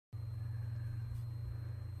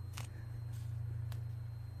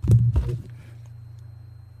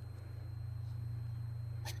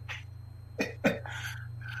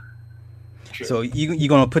So you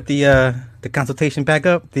gonna put the consultation back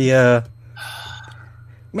up? Man,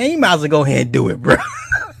 you might as well go ahead and do it, bro.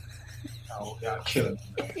 Oh, y'all killing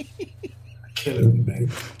me, man. Killing me, man.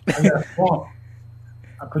 I got swamped.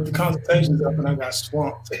 I put the consultations up and I got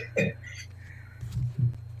swamped.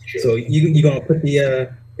 So you gonna put the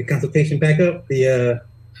consultation back up? Man,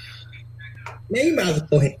 you might as well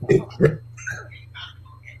go ahead and do it, bro.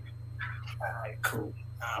 All right, cool.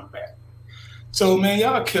 I'm back. So, man,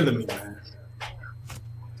 y'all killing me, man.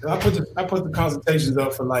 So I put the consultations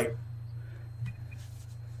up for like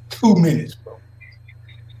 2 minutes, bro.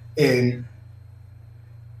 And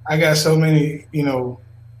I got so many,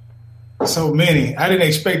 so many. I didn't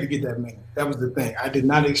expect to get that many. That was the thing. I did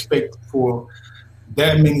not expect for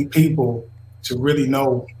that many people to really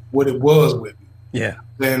know what it was with me. Yeah.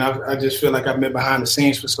 Then I just feel like I've been behind the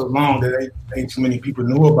scenes for so long that ain't too many people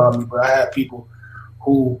knew about me. But I had people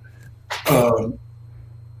who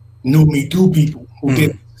knew me through people who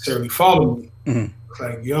didn't necessarily follow me. It's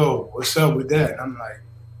like, yo, what's up with that? And I'm like,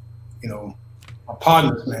 my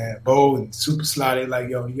partners, man, Bo and Super Sly, they're like,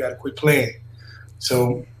 yo, you got to quit playing.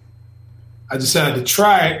 So I decided to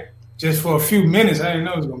try it just for a few minutes. I didn't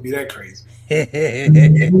know it was going to be that crazy.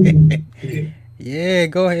 Yeah,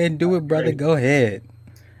 go ahead and do it, brother. Go ahead.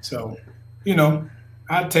 So,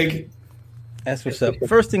 I'd take it. That's what's up.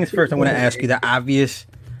 First things first, I want to ask you the obvious,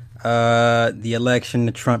 the election,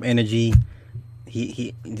 the Trump energy.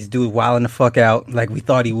 This dude wilding the fuck out like we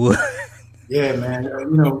thought he would. Yeah, man.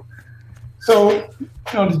 So,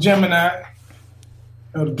 the Gemini,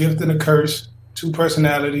 the gift and the curse, 2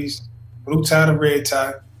 personalities, blue tie to red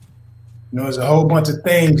tie. There's a whole bunch of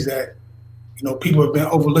things that, people have been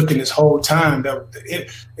overlooking this whole time. And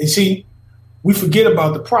see, we forget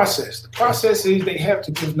about the process. The process is they have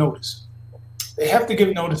to give notice. They have to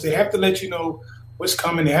give notice. They have to let you know what's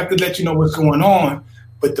coming. They have to let you know what's going on.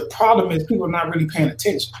 But the problem is people are not really paying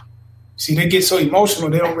attention. See, they get so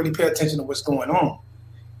emotional, they don't really pay attention to what's going on.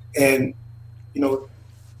 And,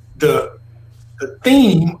 the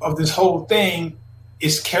theme of this whole thing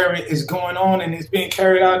is going on and it's being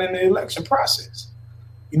carried out in the election process.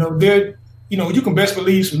 You can best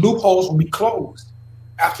believe some loopholes will be closed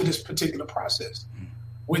after this particular process,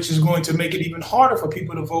 which is going to make it even harder for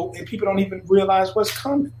people to vote, and people don't even realize what's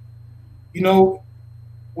coming.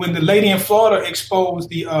 When the lady in Florida exposed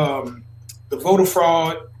the voter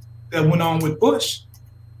fraud that went on with Bush,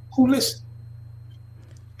 who listened?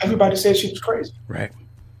 Everybody said she was crazy. Right.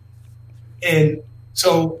 And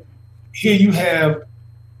so here you have,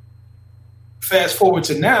 fast forward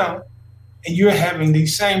to now, and you're having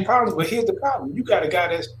these same problems. But here's the problem. You got a guy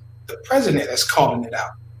that's the president that's calling it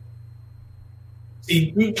out.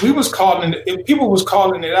 See, we was calling it, people was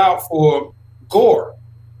calling it out for Gore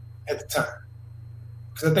at the time.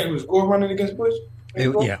 Because I think it was Gore running against Bush. Yeah.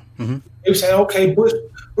 Mm-hmm. They were saying, okay, Bush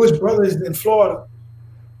brother is in Florida.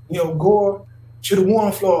 Gore should have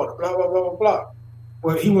won Florida, blah, blah, blah, blah, blah.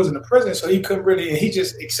 But he wasn't the president, so he couldn't really, and he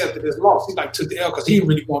just accepted his loss. He took the L because he didn't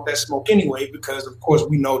really want that smoke anyway, because of course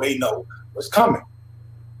we know they know what's coming.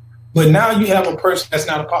 But now you have a person that's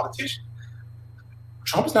not a politician.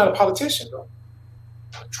 Trump is not a politician, though.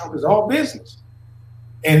 Trump is all business.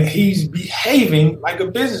 And he's behaving like a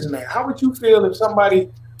businessman. How would you feel if somebody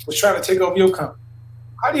was trying to take over your company?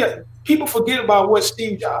 People forget about what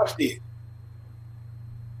Steve Jobs did.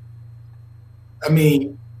 I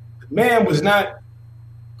mean, the man was not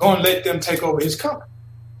going to let them take over his company.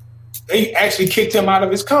 They actually kicked him out of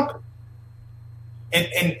his company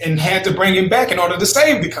and had to bring him back in order to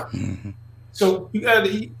save the company. Mm-hmm. So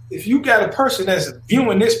if you got a person that's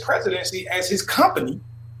viewing this presidency as his company,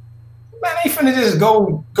 man, ain't finna just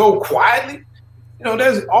go quietly.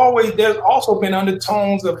 There's also been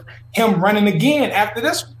undertones of him running again after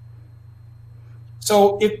this one.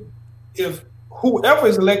 So if whoever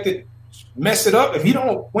is elected mess it up, if he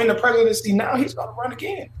don't win the presidency now, he's going to run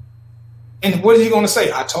again. And what is he going to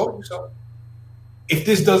say? I told you so. If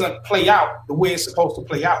this doesn't play out the way it's supposed to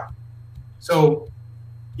play out. So,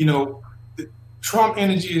 the Trump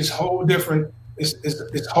energy is whole different. It's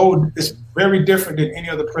very different than any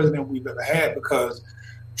other president we've ever had, because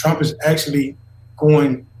Trump is actually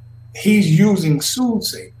he's using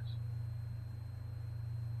soothsayers.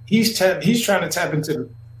 He's trying to tap into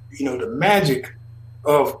the magic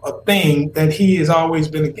of a thing that he has always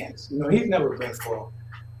been against. He's never been for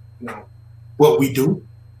what we do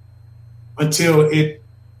until it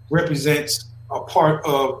represents a part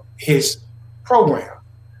of his program.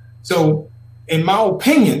 So, in my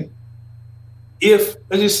opinion, let's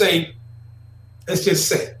just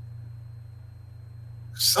say,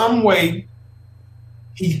 some way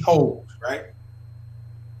he holds, right?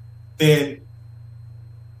 Then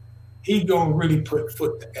he gonna really put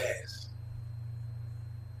foot to ass,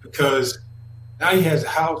 because now he has a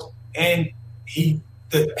house and he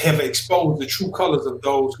have exposed the true colors of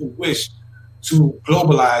those who wish to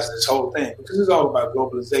globalize this whole thing, because it's all about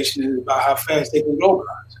globalization and about how fast they can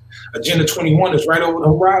globalize. Agenda 21 is right over the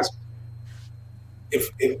horizon. If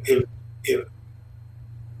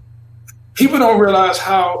people don't realize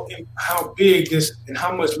how big this and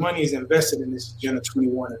how much money is invested in this Agenda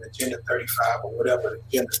 21 and Agenda 35 or whatever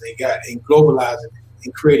the agendas they got, in globalizing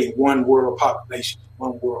and creating one world population,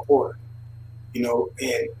 one world order,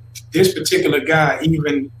 and this particular guy,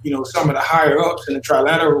 even, some of the higher ups in the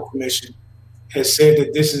Trilateral Commission has said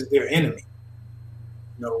that this is their enemy.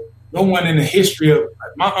 No one in the history of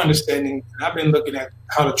my understanding, and I've been looking at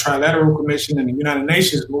how the Trilateral Commission and the United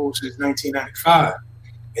Nations moved since 1995,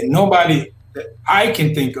 and nobody that I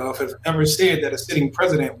can think of has ever said that a sitting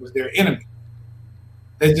president was their enemy.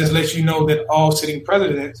 That just lets you know that all sitting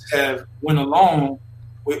presidents have went along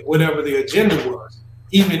with whatever the agenda was,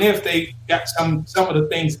 even if they got some of the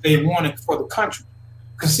things they wanted for the country.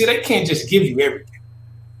 Because, see, they can't just give you everything.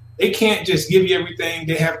 They can't just give you everything.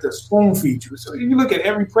 They have to spoon feed you. So if you look at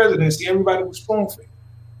every presidency, everybody was spoon fed.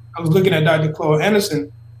 I was looking at Dr. Claude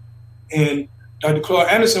Anderson, and Dr. Claude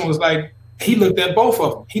Anderson was like, he looked at both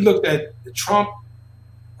of them. He looked at the Trump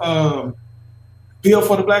bill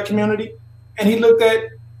for the black community, and he looked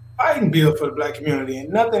at Biden bill for the black community, and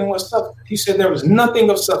nothing was substance. He said there was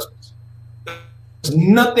nothing of substance. There was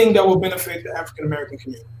nothing that will benefit the African American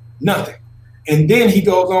community. Nothing. And then he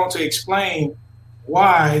goes on to explain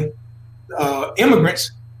why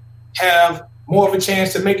immigrants have more of a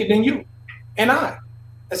chance to make it than you and I,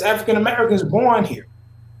 as African Americans born here.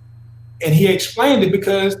 And he explained it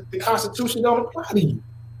because the Constitution don't apply to you.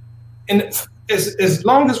 And as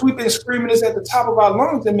long as we've been screaming this at the top of our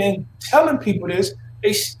lungs and been telling people this,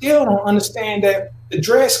 they still don't understand that the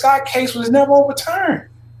Dred Scott case was never overturned.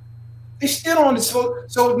 They still don't understand.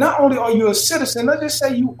 So not only are you a citizen, let's just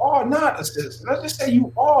say you are not a citizen. Let's just say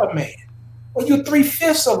you are a man. Or you're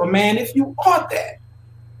 3/5 of a man if you are that.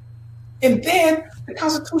 And then the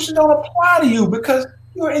Constitution don't apply to you because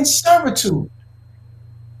you're in servitude.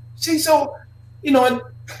 See, so, and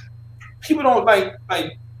people don't like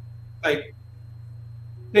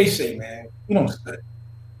they say, man, we don't study.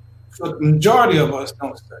 So the majority of us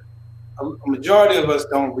don't study. A majority of us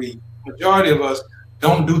don't read. Majority of us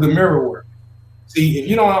don't do the mirror work. See, if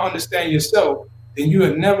you don't understand yourself, then you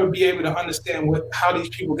will never be able to understand how these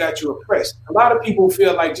people got you oppressed. A lot of people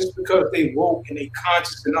feel like just because they woke and they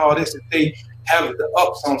conscious and all this, that they have the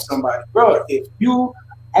ups on somebody. Bro, if you,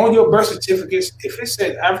 on your birth certificates, if it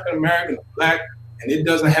says African American or black, and it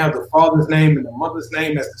doesn't have the father's name and the mother's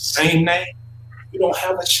name as the same name, you don't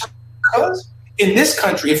have a shot. Because in this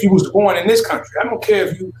country, if you was born in this country, I don't care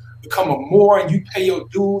if you become a Moor and you pay your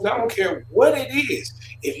dues, I don't care what it is.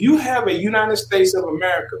 If you have a United States of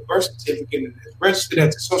America birth certificate and it's registered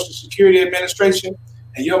at the Social Security Administration,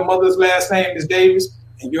 and your mother's last name is Davis,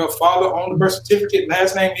 and your father on the birth certificate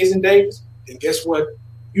last name isn't Davis, then guess what?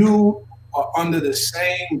 You are under the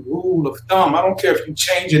same rule of thumb. I don't care if you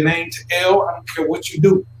change your name to L. I don't care what you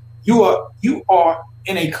do. You are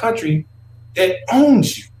in a country that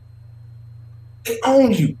owns you. They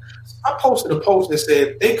own you. I posted a post that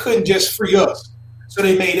said they couldn't just free us, so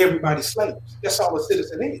they made everybody slaves. That's all a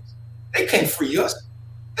citizen is. They can't free us.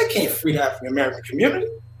 They can't free the African American community.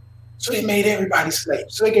 So they made everybody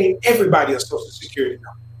slaves. So they gave everybody a Social Security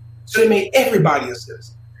number. So they made everybody a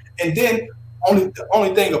citizen. And then the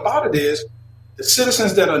only thing about it is the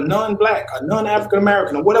citizens that are non-black or non-African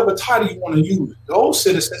American or whatever title you want to use, those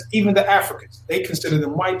citizens, even the Africans, they consider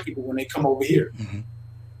them white people when they come over here. Mm-hmm.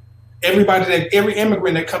 Every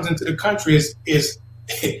immigrant that comes into the country is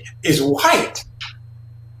white.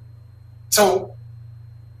 So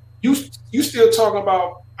you still talking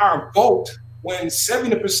about our vote when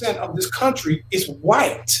 70% of this country is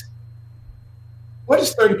white. What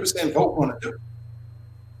is 30% vote going to do?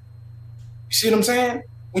 You see what I'm saying?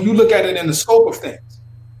 When you look at it in the scope of things.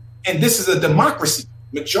 And this is a democracy.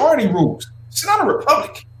 Majority rules. It's not a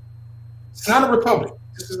republic. It's not a republic.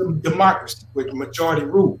 This is a democracy with majority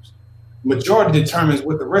rules. Majority determines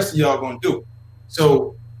what the rest of y'all going to do.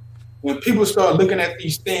 So when people start looking at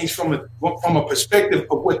these things from a perspective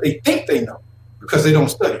of what they think they know, because they don't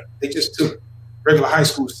study, they just took regular high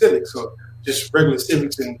school civics or just regular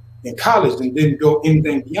civics in college and didn't go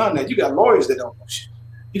anything beyond that. You got lawyers that don't know shit.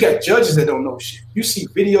 You got judges that don't know shit. You see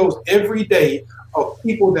videos every day of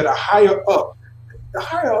people that are higher up. The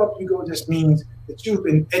higher up you go just means that you've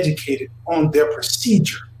been educated on their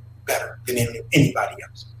procedure better than anybody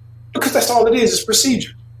else. Because that's all it is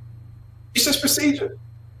procedure. It's just procedure.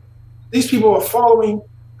 These people are following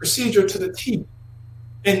procedure to the T.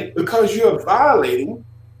 And because you're violating,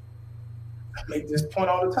 I make this point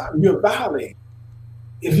all the time, you're violating.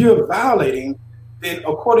 If you're violating, then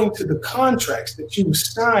according to the contracts that you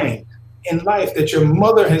signed in life, that your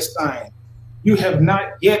mother has signed, you have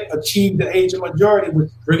not yet achieved the age of majority, which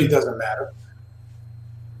really doesn't matter.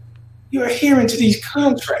 You're adhering to these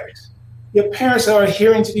contracts. Your parents are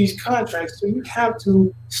adhering to these contracts, so you have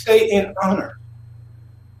to stay in honor.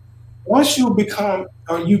 Once you become,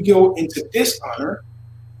 or you go into dishonor,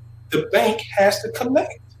 the bank has to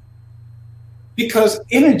collect. Because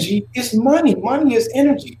energy is money. Money is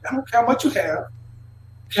energy. I don't care how much you have.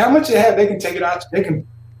 How much you have, they can take it out. They can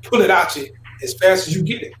pull it out you as fast as you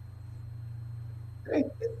get it.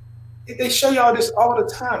 They show y'all this all the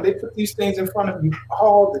time. They put these things in front of you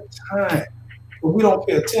all the time, but we don't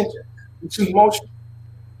pay attention. We're too emotional.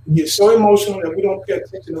 We get so emotional that we don't pay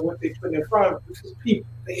attention to what they put in front of us, because people,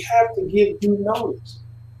 they have to give you notice.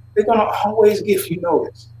 They're going to always give you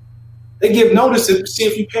notice. They give notice to see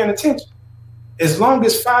if you're paying attention. As long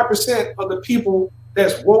as 5% of the people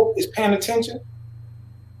that's woke is paying attention,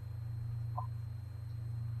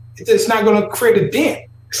 it's not going to create a dent.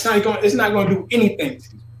 It's not going to do anything to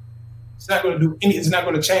you. It's not going to do any. It's not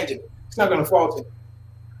going to change it. It's not going to falter it.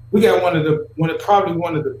 We got probably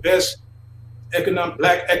one of the best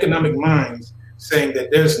black economic minds saying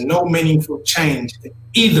that there's no meaningful change in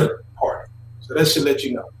either party. So that should let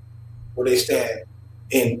you know where they stand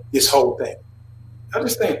in this whole thing. I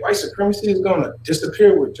just think white supremacy is going to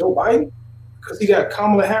disappear with Joe Biden because he got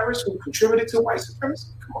Kamala Harris who contributed to white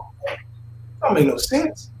supremacy. Come on, man. That don't make no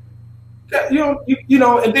sense. You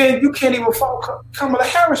know, and then you can't even follow Kamala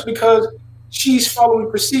Harris because she's following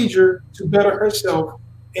procedure to better herself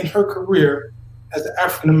in her career as an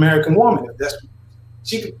African American woman. If that's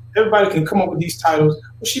everybody can come up with these titles.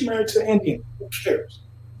 Well, she married to an Indian. Who cares?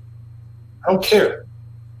 I don't care.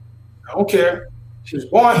 She was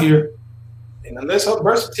born here, and unless her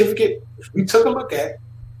birth certificate, which we took a look at,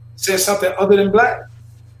 says something other than black,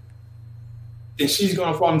 then she's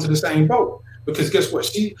going to fall into the same boat. Because guess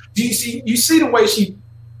what? You see the way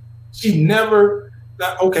she never.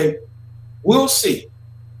 Okay, we'll see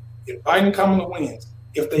if Biden Kamala wins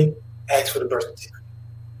if they ask for the birth certificate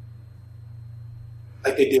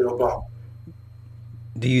like they did Obama.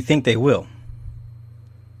 Do you think they will?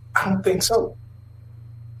 I don't think so.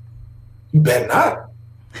 You better not.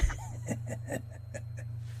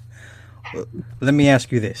 Well, let me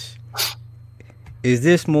ask you this: is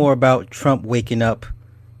this more about Trump waking up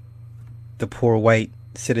the poor white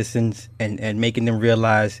citizens and making them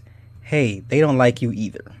realize, hey, they don't like you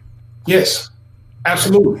either? Yes,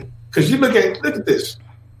 absolutely. Because you look at this.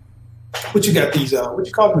 What you got these? What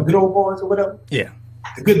you call them, the good old boys or whatever? Yeah,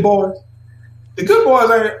 the good boys. The good boys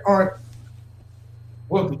aren't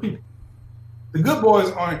wealthy people. The good boys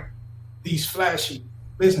aren't these flashy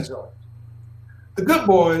business owners. The good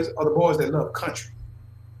boys are the boys that love country.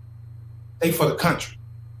 They for the country.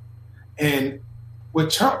 And what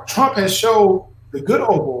Trump has showed the good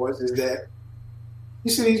old boys is that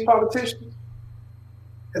you see these politicians,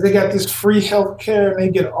 and they got this free health care, and they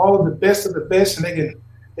get all of the best, and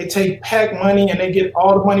they take PAC money, and they get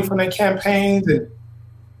all the money from their campaigns and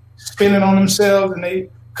spend it on themselves, and they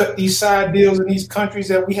cut these side deals in these countries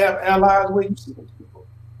that we have allies with. You see these people.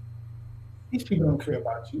 These people don't care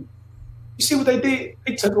about you. You see what they did?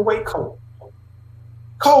 They took away coal.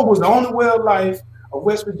 Coal was the only way of life of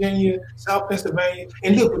West Virginia, South Pennsylvania,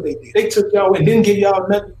 and look what they did. They took y'all and didn't give y'all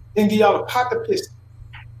nothing, didn't give y'all a pot to piss.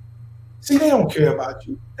 See, they don't care about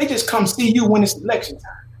you. They just come see you when it's election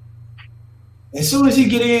time. As soon as he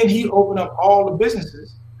get in, he open up all the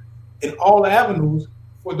businesses and all the avenues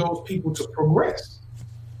for those people to progress.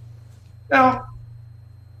 Now,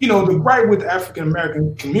 you know, the gripe with the African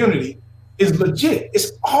American community is legit.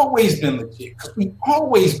 It's always been legit because we've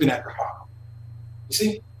always been at the bottom. You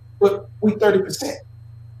see? But we 30%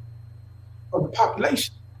 of the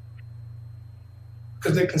population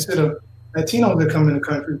because they consider Latinos that come in the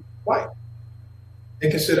country white.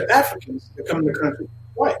 They consider Africans that come in the country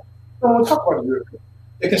white. They don't want to talk about the Europeans.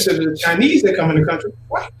 They consider the Chinese that come in the country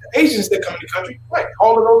white. The Asians that come in the country white.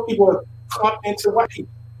 All of those people are clumped into white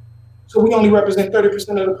people. So we only represent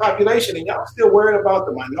 30% of the population, and y'all still worried about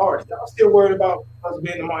the minority. Y'all still worried about us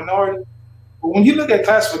being the minority. But when you look at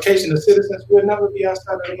classification of citizens, we'll never be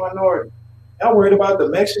outside of the minority. Y'all worried about the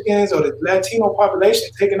Mexicans or the Latino population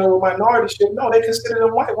taking over minorityship. No, they consider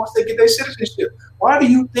them white once they get their citizenship. Why do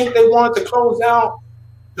you think they wanted to close down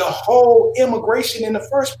the whole immigration in the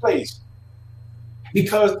first place?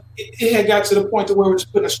 Because it had got to the point to where it was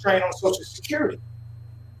putting a strain on Social Security.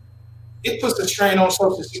 It puts a strain on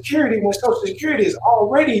Social Security when Social Security is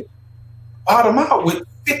already bottom out with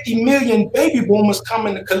 50 million baby boomers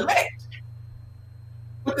coming to collect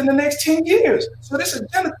within the next 10 years. So this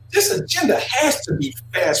agenda has to be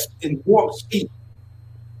fast in warp speed.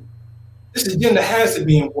 This agenda has to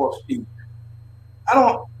be in warp speed.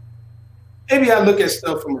 Maybe I look at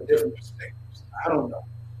stuff from a different perspective. I don't know.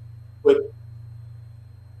 But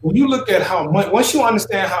when you look at how money, once you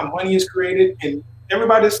understand how money is created, and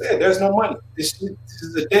everybody said there's no money. This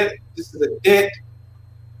is a debt.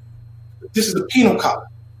 This is a penal colony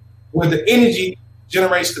where the energy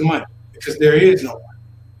generates the money because there is no money.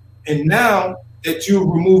 And now that you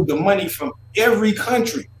remove the money from every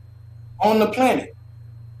country on the planet,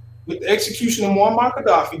 with the execution of Muammar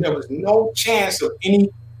Gaddafi, there was no chance of any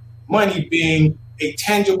money being a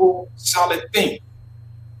tangible, solid thing.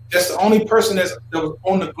 That's the only person that was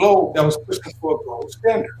on the globe that was pushing for a gold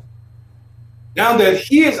standard. Now that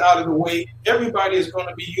he is out of the way, everybody is going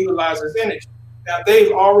to be utilized as energy. Now,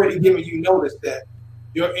 they've already given you notice that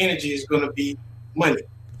your energy is going to be money.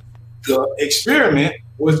 The experiment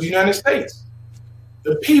was the United States.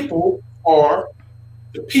 The people are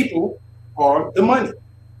the money.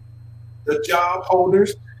 The job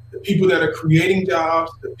holders, the people that are creating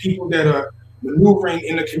jobs, the people that are maneuvering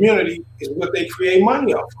in the community is what they create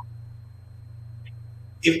money off of.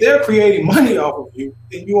 If they're creating money off of you,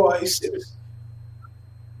 then you are a citizen.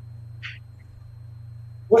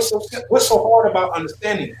 What's so hard about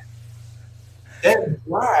understanding that? That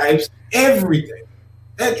drives everything.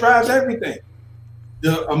 That drives everything.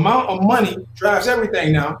 The amount of money drives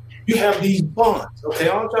everything. Now, you have these bonds. Okay,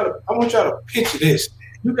 I want y'all to picture this.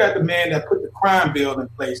 You got the man that put the crime bill in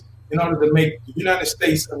place in order to make the United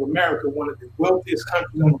States of America one of the wealthiest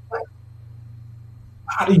countries on the planet.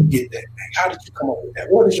 How do you get that back? How did you come up with that?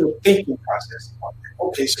 What is your thinking process about that?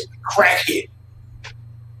 Okay, so the crackhead.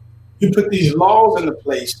 You put these laws into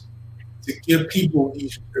place to give people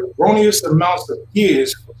these erroneous amounts of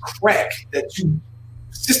years for crack that you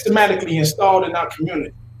systematically installed in our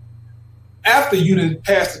community. After you didn't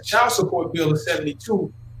pass the child support bill of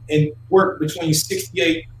 72 and worked between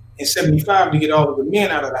 68 and 75 to get all of the men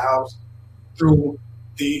out of the house through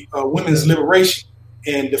the women's liberation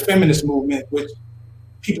and the feminist movement, which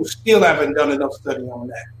people still haven't done enough study on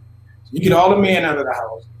that. So you get all the men out of the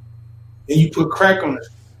house, and you put crack on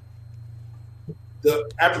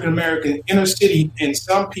the African-American inner city, and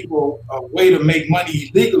some people a way to make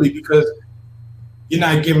money illegally because you're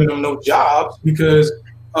not giving them no jobs because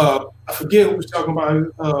I forget who was talking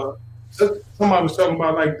about. Somebody was talking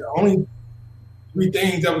about like the only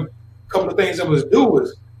couple of things that was do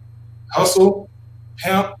was hustle,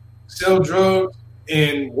 pimp, sell drugs,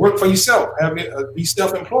 and work for yourself. Be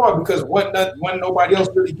self-employed because wasn't nobody else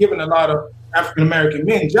really giving a lot of African-American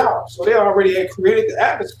men jobs. So they already had created the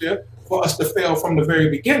atmosphere for us to fail from the very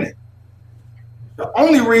beginning. The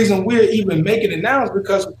only reason we're even making it now is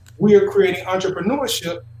because we are creating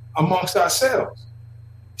entrepreneurship amongst ourselves.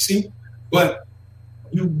 See, but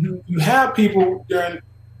you have people during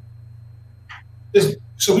this.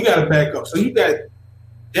 So we got to back up. So you got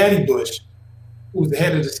Daddy Bush, who was the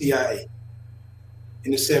head of the CIA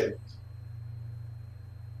in the 70s.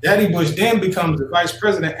 Daddy Bush then becomes the vice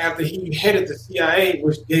president after he headed the CIA,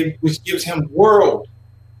 which gives him world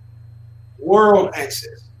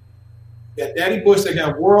access. That Daddy Bush that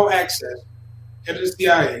got world access, head of the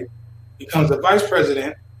CIA, becomes the vice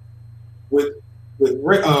president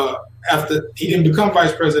after he didn't become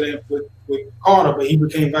vice president with Carter, but he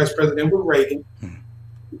became vice president with Reagan.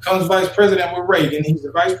 Becomes vice president with Reagan. He's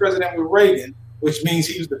the vice president with Reagan, which means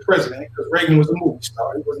he was the president because Reagan was a movie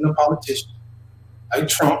star. He wasn't a politician like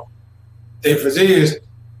Trump. For years,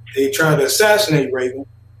 they tried to assassinate Reagan,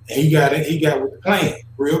 and he got with the plan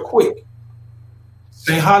real quick.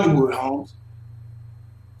 St. Hollywood, Holmes.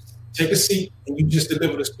 Take a seat, and you just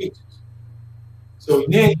deliver the speeches. So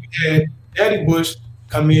then you had Daddy Bush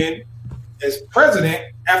come in as president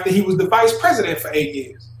after he was the vice president for 8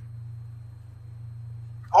 years.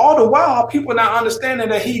 All the while, people not understanding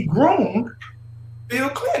that he groomed Bill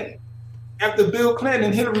Clinton. After Bill Clinton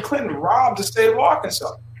and Hillary Clinton robbed the state of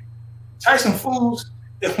Arkansas. Tyson Foods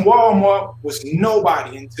and Walmart was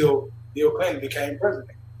nobody until Bill Clinton became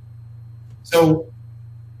president. So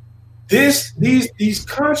these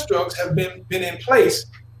constructs have been in place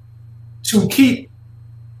to keep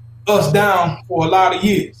us down for a lot of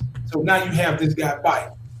years. So now you have this guy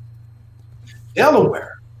Biden.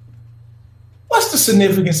 Delaware. What's the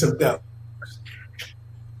significance of Delaware?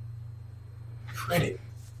 Credit.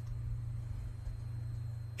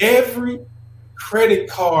 Every credit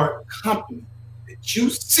card company that you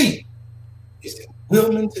see is in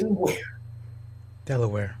Wilmington, where?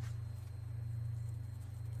 Delaware.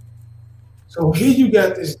 So here you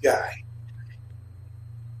got this guy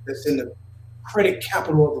that's in the credit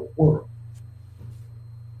capital of the world.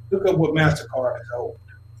 Look at what MasterCard has owed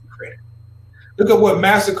in credit. Look at what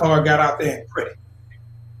MasterCard got out there in credit.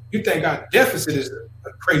 You think our deficit is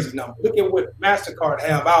a crazy number. Look at what MasterCard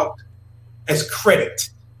have out as credit.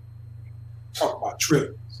 Talk about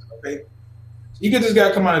trillions, okay? So you get this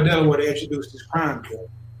guy come out of Delaware to introduce this crime bill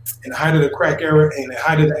in the height of the crack era and the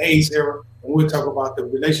height of the AIDS era, and we'll talk about the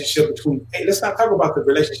relationship between, hey, let's not talk about the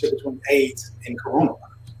relationship between AIDS and coronavirus.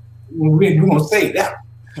 We're going to save that,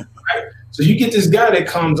 right? So you get this guy that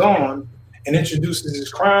comes on and introduces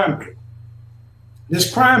this crime bill.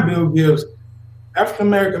 This crime bill gives African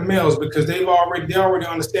American males, because they already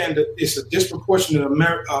understand that it's a disproportionate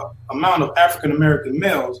amount of African American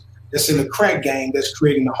males that's in the crack game that's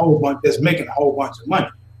creating a whole bunch, that's making a whole bunch of money.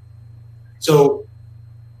 So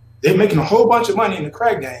they're making a whole bunch of money in the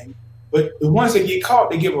crack game, but the ones that get caught,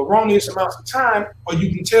 they give erroneous amounts of time, or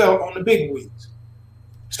you can tell on the big wigs.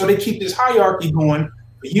 So they keep this hierarchy going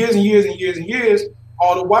for years and years and years and years,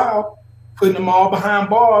 all the while putting them all behind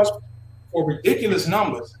bars for ridiculous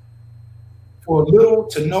numbers for little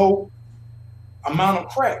to no amount of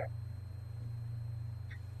crack.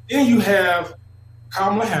 Then you have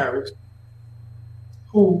Kamala Harris,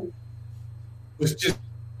 who was just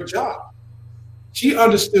a job. She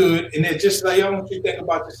understood, and it's just like, I want you to think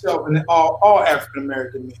about yourself and all African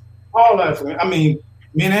American men,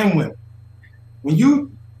 men and women. When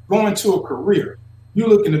you go into a career, you're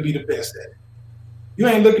looking to be the best at it. You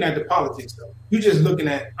ain't looking at the politics though. You're just looking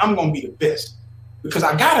at, I'm gonna be the best because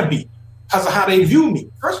I gotta be, because of how they view me.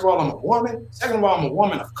 First of all, I'm a woman. Second of all, I'm a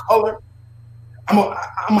woman of color. I'm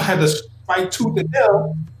gonna have to fight tooth and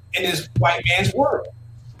nail in this white man's world.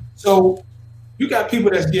 So you got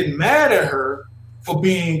people that's getting mad at her for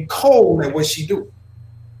being cold at what she do.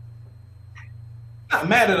 I'm not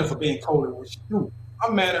mad at her for being cold at what she do.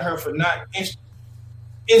 I'm mad at her for not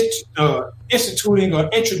instituting or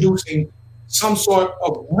introducing some sort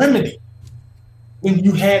of remedy when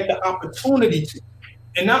you had the opportunity to.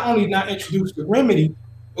 And not only not introduce the remedy,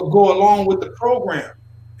 but go along with the program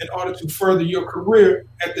in order to further your career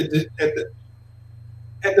at the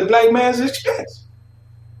black man's expense.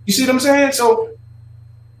 You see what I'm saying? So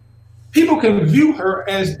people can view her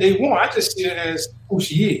as they want. I just see her as who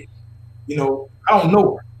she is. You know, I don't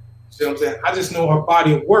know her. You see what I'm saying? I just know her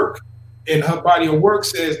body of work. And her body of work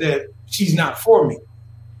says that she's not for me.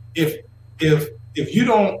 If you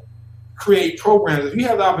don't create programs, if you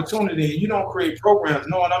have the opportunity and you don't create programs,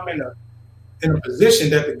 knowing I'm in a position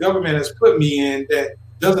that the government has put me in that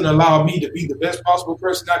doesn't allow me to be the best possible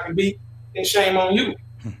person I can be, then shame on you.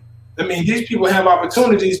 I mean, these people have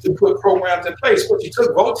opportunities to put programs in place. But you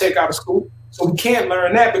took Votech out of school, so we can't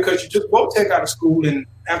learn that because you took Votech out of school, and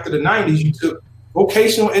after the 90s, you took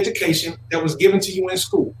vocational education that was given to you in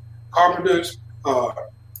school. Carpenters,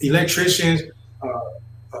 electricians,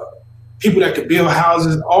 people that could build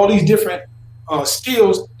houses, all these different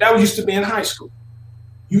skills that used to be in high school.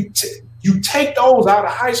 You take those out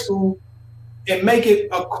of high school and make it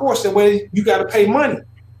a course that way you got to pay money.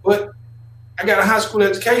 But I got a high school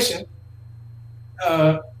education.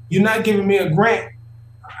 You're not giving me a grant.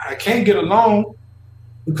 I can't get a loan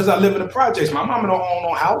because I live in the projects. My mama don't own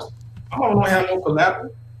no house. My mama don't have no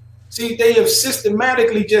collateral. See, they have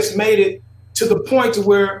systematically just made it to the point to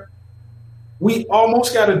where we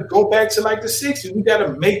almost got to go back to like the 60s. We got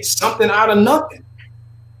to make something out of nothing.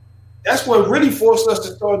 That's what really forced us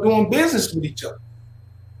to start doing business with each other.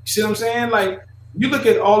 You see what I'm saying? Like, you look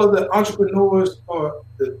at all of the entrepreneurs or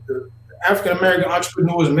the African-American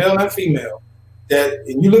entrepreneurs, male and female,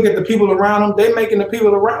 and you look at the people around them, they're making the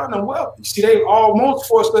people around them wealthy. See, they almost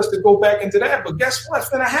forced us to go back into that, but guess what's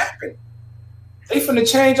going to happen? They finna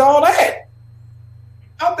change all that.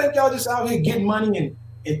 I don't think y'all just out here getting money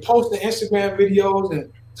and posting Instagram videos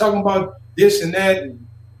and talking about this and that and,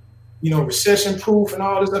 recession proof and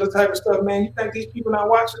all this other type of stuff, man. You think these people not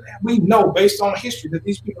watching that? We know based on history that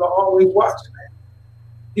these people are always watching that.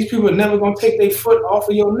 These people are never gonna take their foot off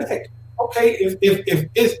of your neck. Okay, if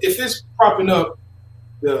it's propping up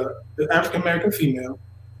the African American female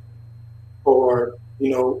or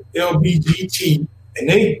LBGT and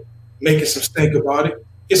they making some stink about it,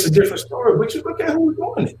 it's a different story. But you look at who's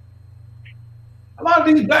doing it. A lot of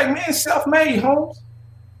these black men self-made, Holmes.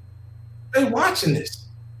 They watching this.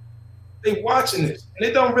 And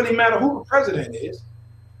it don't really matter who the president is,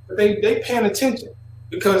 but they paying attention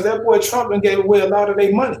because that boy Trump done gave away a lot of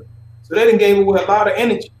their money. So they done gave away a lot of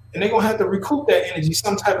energy. And they're going to have to recoup that energy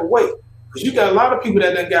some type of way. Because you got a lot of people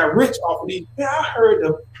that done got rich off of these. Man, I heard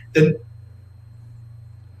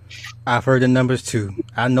I've heard the numbers too.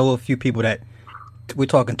 I know a few people that we're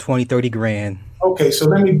talking 20, 30 grand Okay, so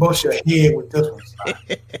let me bust your head with this one.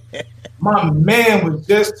 My man was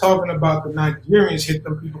just talking about the Nigerians hit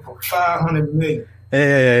them people for 500 million.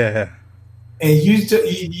 Yeah. And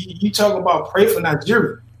you talk about pray for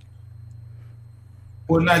Nigeria.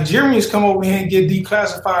 Well, Nigerians come over here and get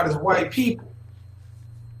declassified as white people.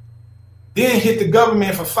 Then hit the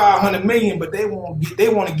government for 500 million, but they want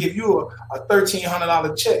to give you a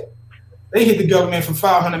 $1,300 check. They hit the government for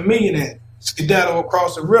 500 million and skedaddle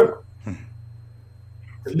across the river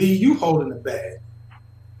to leave you holding the bag.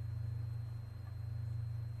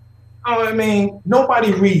 I mean,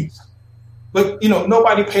 nobody reads, but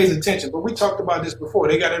nobody pays attention. But we talked about this before.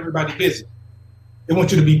 They got everybody busy. They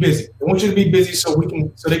want you to be busy. They want you to be busy so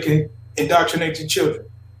they can indoctrinate your children.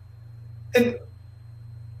 And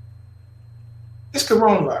it's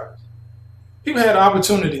coronavirus. People had the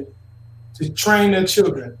opportunity to train their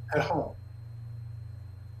children at home.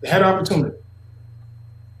 They had opportunity.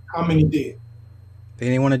 How many did? They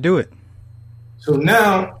didn't want to do it. So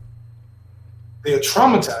now they're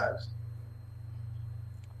traumatized.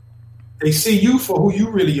 They see you for who you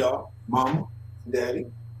really are, mama, daddy.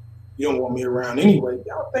 You don't want me around anyway.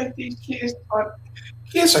 Y'all think these kids are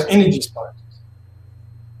energy sponges.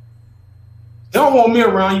 They don't want me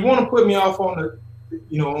around. You want to put me off on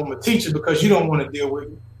on my teacher because you don't want to deal with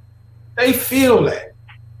me. They feel that.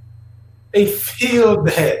 They feel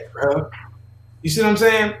that, bro. You see what I'm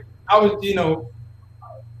saying? I was,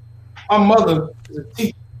 my mother is a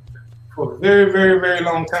teacher for a very, very, very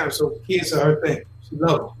long time. So kids are her thing. She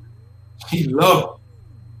loves them. She loves them.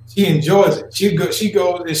 She enjoys it. She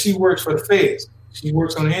goes and she works for the feds. She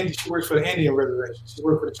works for the Indian reservation. She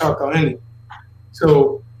works for the Choctaw Indian.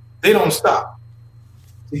 So they don't stop.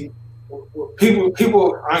 See,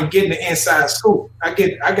 people aren't getting the inside scoop. I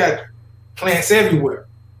got plants everywhere.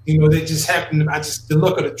 They just happen. The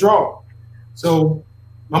luck of the draw. So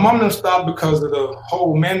my mom didn't stop because of the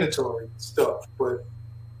whole mandatory stuff. But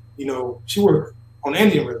she worked on the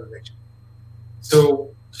Indian reservation. So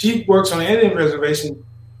she works on the Indian reservation,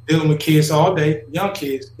 dealing with kids all day, young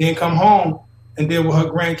kids. Then come home and deal with her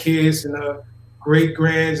grandkids and her great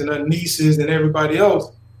grands and her nieces and everybody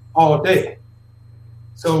else all day.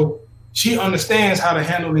 So she understands how to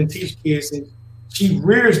handle and teach kids, and she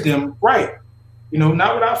rears them right.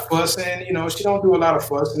 Not without fussing. She don't do a lot of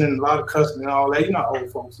fussing and a lot of cussing and all that.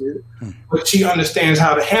 Old folks do. But she understands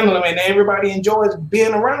how to handle them, and everybody enjoys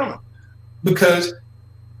being around them because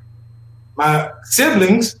my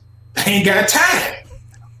siblings ain't got time.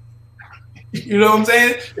 You know what I'm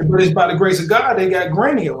saying? But it's by the grace of God, they got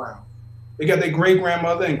granny around. They got their great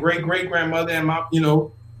grandmother and great great grandmother and my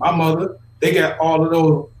mother. They got all of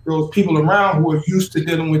those people around who are used to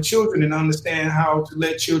dealing with children and understand how to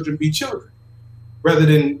let children be children, rather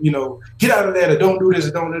than get out of that or don't do this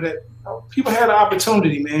or don't do that. People had an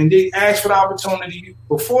opportunity, man. They asked for the opportunity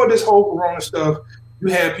before this whole corona stuff. You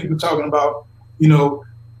had people talking about,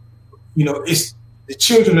 it's the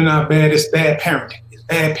children are not bad. It's bad parenting. It's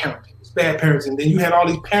bad parenting. Bad parenting. Then you had all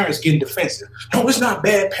these parents getting defensive. No, it's not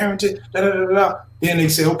bad parenting. Da, da, da, da. Then they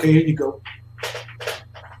say, okay, here you go.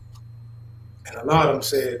 And a lot of them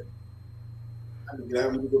said, I need to get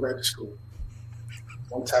out and go back to school.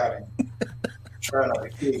 I'm tired of it. Try not to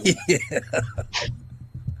kill you. Yeah.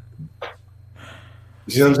 You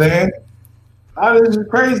see what I'm saying? A lot of this is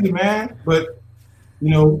crazy, man. But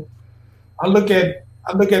I look at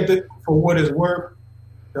it for what it's worth,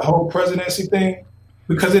 the whole presidency thing.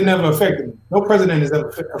 Because it never affected me. No president has ever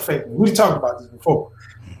affected me. We talked about this before.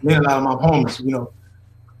 Me and a lot of my homies,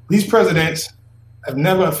 these presidents have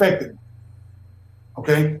never affected me.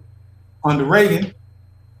 Okay? Under Reagan,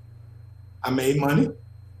 I made money.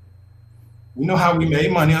 You know how we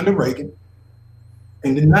made money under Reagan.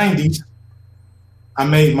 In the 90s, I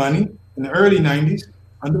made money. In the early 90s,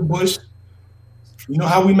 under Bush. You know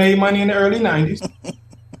how we made money in the early 90s.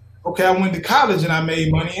 Okay, I went to college and I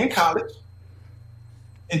made money in college.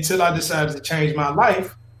 Until I decided to change my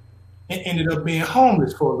life and ended up being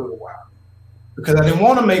homeless for a little while. Because I didn't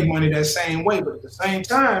want to make money that same way. But at the same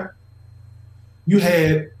time, you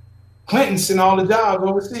had Clinton send all the jobs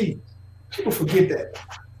overseas. People forget that.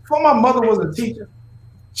 Before my mother was a teacher,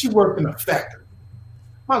 she worked in a factory.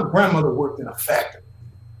 My grandmother worked in a factory.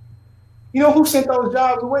 You know who sent those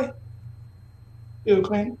jobs away? Bill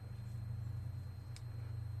Clinton.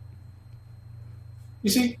 You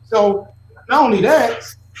see? So not only that,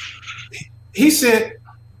 he sent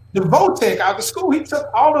the VOTEC out of school. He took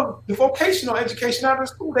all of the vocational education out of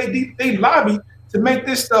school. They lobbied to make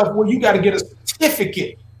this stuff where you got to get a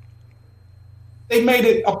certificate. They made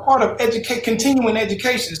it a part of continuing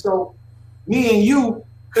education. So me and you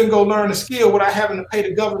couldn't go learn a skill without having to pay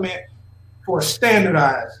the government for a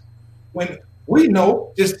standardized. When We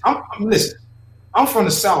know. Listen. I'm from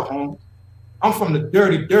the South, home. I'm from the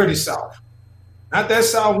dirty, dirty South. Not that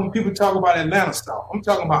South when people talk about Atlanta South. I'm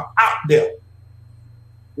talking about out there,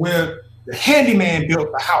 where the handyman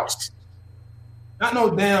built the house. Not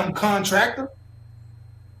no damn contractor.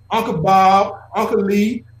 Uncle Bob, Uncle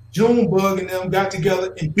Lee, Junebug, and them got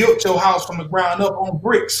together and built your house from the ground up on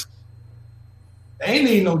bricks. They ain't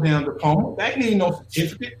need no damn diploma. They ain't need no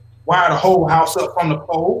certificate. Wire the whole house up from the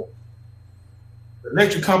pole. The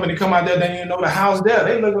electric company come out there, they didn't even know the house there.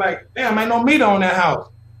 They look like, damn, ain't no meter on that house.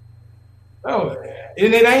 Oh,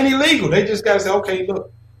 and it ain't illegal. They just got to say, okay,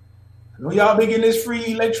 look, I know y'all been getting this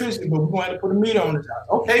free electricity, but we're going to put a meter on this house.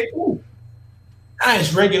 Okay, cool. Now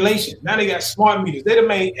it's regulation. Now they got smart meters. They done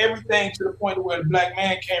made everything to the point where the black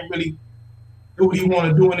man can't really do what he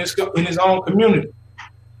want to do in his own community.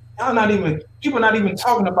 People not even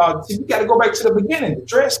talking about, you got to go back to the beginning. The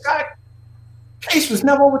Dred Scott case was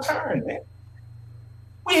never overturned, man.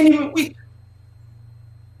 We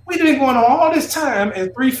didn't go on all this time as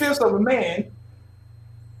 3/5 of a man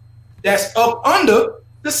that's up under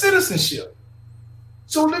the citizenship.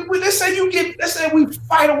 So let's say we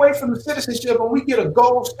fight away from the citizenship and we get a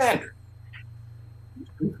gold standard.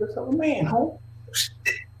 3/5 of a man, home.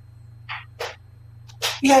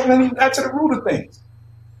 We haven't even got to the root of things.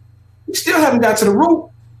 We still haven't got to the root.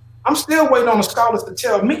 I'm still waiting on the scholars to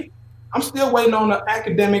tell me. I'm still waiting on the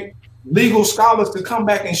academic legal scholars to come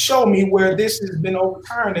back and show me where this has been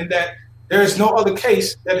overturned and that there is no other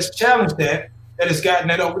case that has challenged that has gotten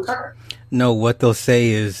that overturned. No, what they'll say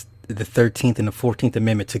is the 13th and the 14th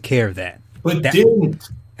Amendment took care of that. But didn't.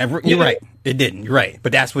 You're right. It didn't. You're right.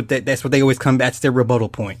 But that's what they always come. That's their rebuttal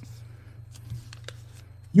point.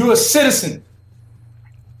 You're a citizen.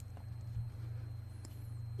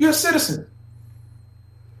 You're a citizen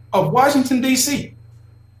of Washington, D.C.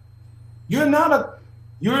 You're not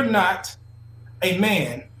a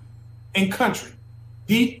man in country,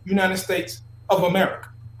 the United States of America.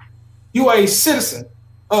 You are a citizen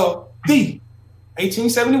of the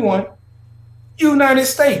 1871 United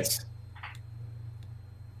States.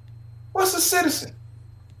 What's a citizen?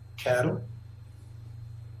 Cattle.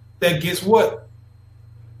 That gets what?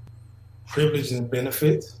 Privileges and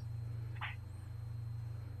benefits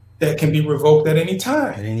that can be revoked at any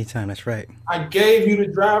time. At any time, that's right. I gave you the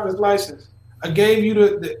driver's license. I give you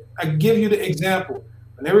the example.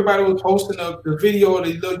 And everybody was posting the video of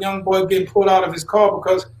the little young boy getting pulled out of his car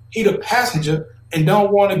because he the passenger and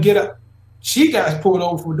don't want to get up. She got pulled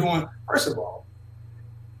over for doing, first of all,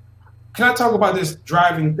 can I talk about this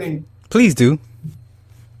driving thing? Please do.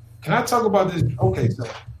 Can I talk about this? Okay, so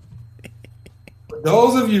for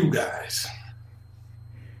those of you guys,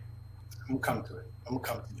 I'm gonna come to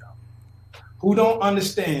y'all, who don't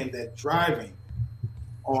understand that driving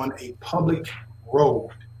on a public road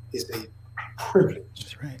is a privilege.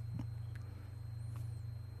 That's right.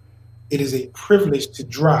 It is a privilege to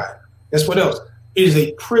drive. That's what else. It is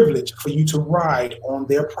a privilege for you to ride on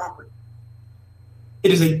their property.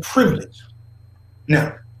 It is a privilege.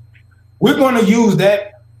 Now, we're going to use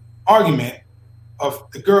that argument of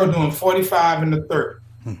the girl doing 45 and the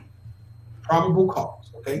 30. Probable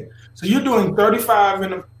cause, okay? So you're doing 35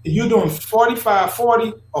 and you're doing 45,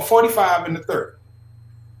 40, or 45 and the 30.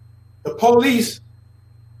 The police,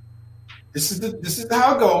 this is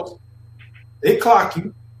how it goes. They clock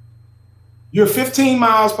you. You're 15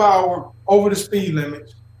 miles per hour over the speed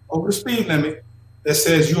limit that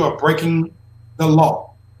says you are breaking the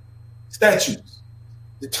law. Statutes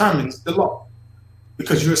determines the law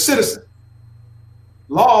because you're a citizen.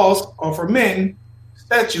 Laws are for men,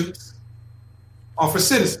 statutes are for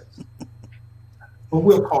citizens. But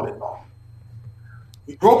we'll call it law.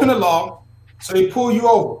 You've broken the law, so they pull you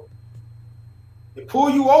over. They pull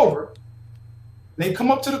you over, they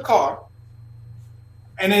come up to the car,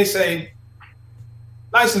 and they say,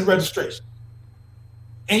 license registration.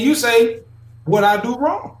 And you say, what I do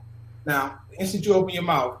wrong? Now, the instant you open your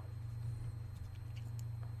mouth,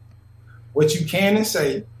 what you can and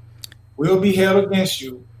say will be held against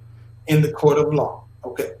you in the court of law.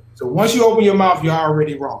 Okay, so once you open your mouth, you're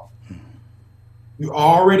already wrong. You're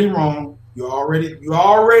already wrong. You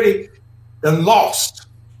already done lost.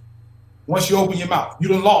 Once you open your mouth, you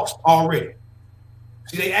done lost already.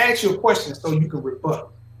 See, they ask you a question so you can rebut.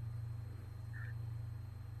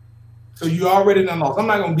 So you already done lost. I'm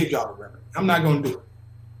not going to give y'all a remedy. I'm not going to do it.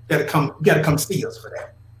 You gotta come see us for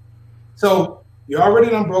that. So you already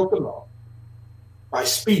done broke the law by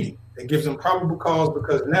speeding. It gives them probable cause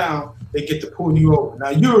because now they get to pull you over.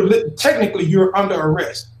 Now technically you're under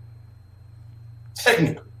arrest.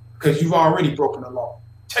 Technically, because you've already broken the law.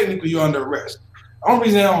 Technically you're under arrest. The only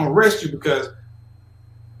reason they don't arrest you because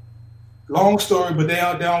long story, but they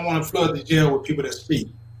don't want to flood the jail with people that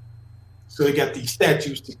speed. So they got these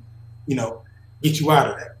statutes to, get you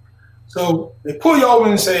out of that. So they pull you over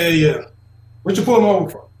and say, yeah, what you pull them over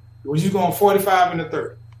for? Was you going 45 and a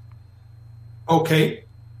 30? Okay,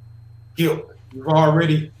 guilt. You've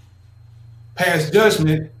already passed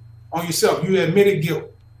judgment on yourself. You admitted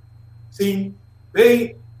guilt. See,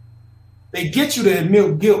 they get you to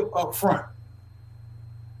admit guilt up front.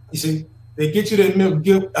 You see, they get you to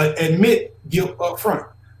admit guilt up front.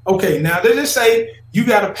 Okay, now they just say you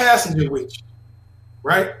got a passenger with you,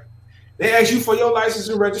 right? They ask you for your license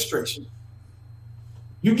and registration.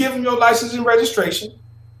 You give them your license and registration,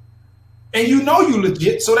 and you know you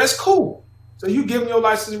legit, so that's cool. So you give them your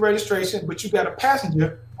license and registration, but you got a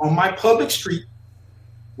passenger on my public street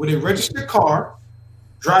with a registered car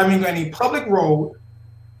driving on a public road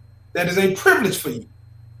that is a privilege for you.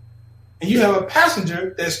 And you have a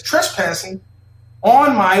passenger that's trespassing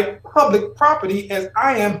on my public property as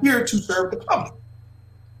I am here to serve the public.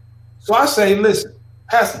 So I say, listen,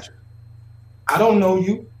 passenger, I don't know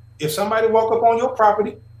you. If somebody walk up on your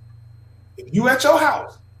property, if you at your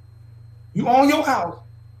house, you own your house,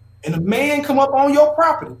 and a man come up on your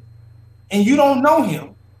property and you don't know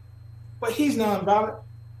him, but he's nonviolent.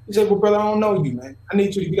 He said, well, brother, I don't know you, man. I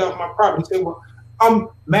need you to get off my property. He said, well, I'm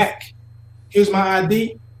Mac. Here's my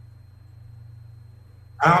ID.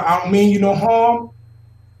 I don't mean you no harm.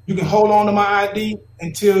 You can hold on to my ID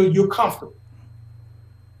until you're comfortable.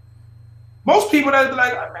 Most people that be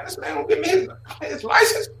like, oh, man, this man don't give me his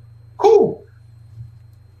license. Cool.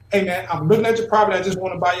 Hey, man, I'm looking at your property. I just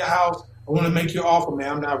want to buy your house. I want to make you an offer,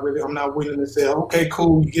 man. I'm not willing to say, okay,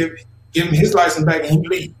 cool. You give him his license back and he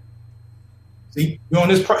leave. See,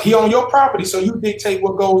 he on your property, so you dictate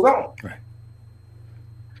what goes on. Right.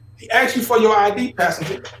 He asks you for your ID,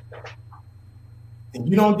 passenger, and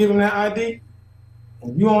you don't give him that ID,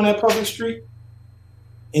 and you on that public street,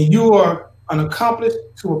 and you are an accomplice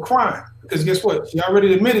to a crime. Because guess what? She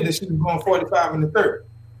already admitted that she was going 45 and a 30.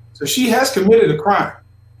 So she has committed a crime.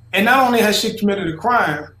 And not only has she committed a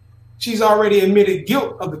crime, she's already admitted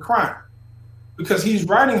guilt of the crime because he's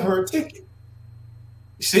writing her a ticket.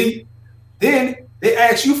 You see? Then they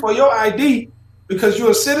ask you for your ID because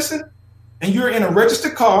you're a citizen and you're in a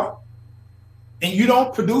registered car and you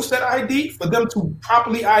don't produce that ID for them to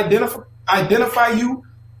properly identify you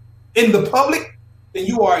in the public, then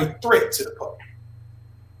you are a threat to the public.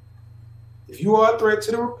 If you are a threat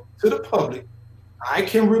to the public, I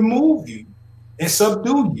can remove you and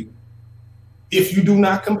subdue you if you do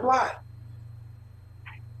not comply.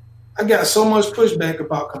 I got so much pushback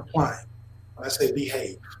about complying when I say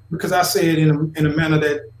behave, because I say it in a manner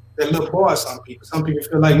that little boy some people. Some people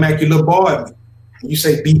feel like, Mac, you little boy me. And you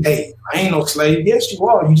say behave. I ain't no slave. Yes, you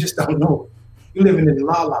are. You just don't know it. You're living in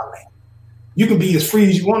la-la land. You can be as free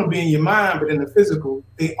as you want to be in your mind, but in the physical,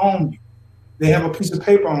 they own you. They have a piece of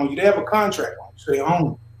paper on you. They have a contract on you, so they own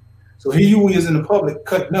you. So here you is in the public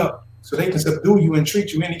cutting up so they can subdue you and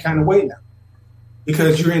treat you any kind of way now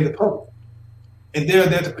because you're in the public. And they're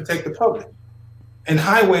there to protect the public. And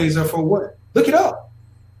highways are for what? Look it up.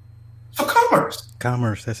 For commerce.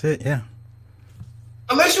 Commerce, that's it, yeah.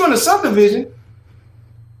 Unless you're in a subdivision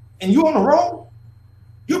and you're on the road,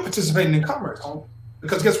 you're participating in commerce, homie.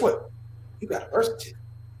 Because guess what? You got a birth certificate.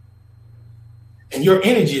 And your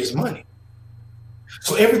energy is money.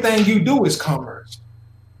 So everything you do is commerce.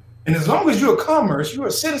 And as long as you're a commerce, you're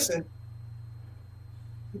a citizen,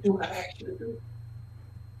 you do what I ask you to do.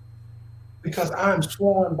 Because I'm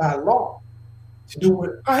sworn by law to do what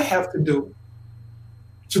I have to do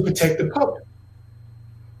to protect the public.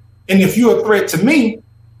 And if you're a threat to me,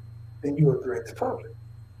 then you're a threat to the public.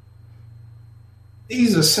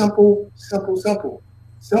 These are simple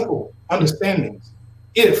understandings.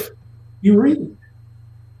 If you read,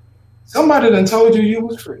 somebody done told you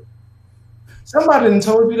was free. Somebody done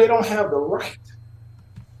told you they don't have the right.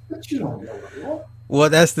 But you don't know the law. Well,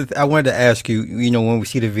 that's I wanted to ask you, when we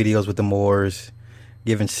see the videos with the Moors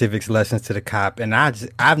giving civics lessons to the cop, and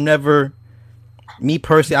I've never, me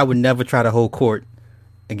personally, I would never try to hold court.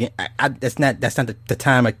 Again, that's not the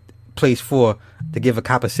time or place for to give a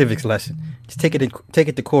cop a civics lesson. Just take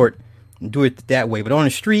it to court and do it that way. But on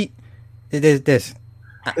the street, there's this.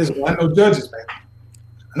 Listen, I know judges, man.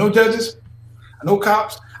 I know judges. I know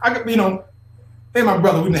cops. Me and my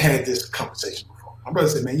brother, we've had this conversation before. My brother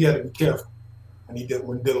said, man, you have to be careful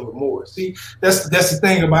when dealing with Moors. See, that's the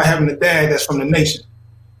thing about having a dad that's from the nation.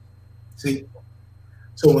 See,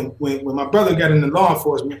 so when my brother got into law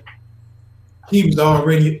enforcement, he was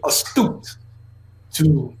already astute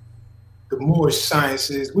to the Moorish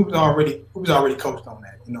sciences. We was already coached on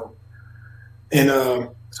that, And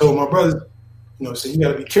so my brother, said you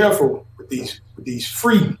got to be careful with these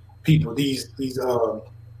free people, these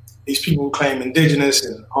people who claim indigenous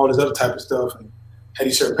and all this other type of stuff, and have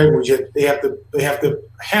these certain paperwork, yet they have to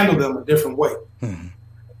handle them a different way, and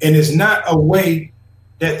it's not a way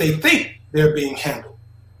that they think they're being handled.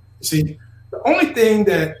 You see, the only thing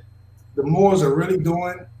that the Moors are really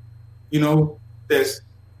doing,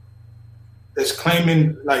 that's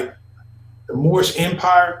claiming like the Moorish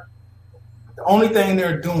Empire, the only thing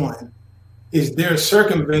they're doing is they're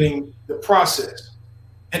circumventing the process.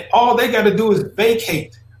 And all they got to do is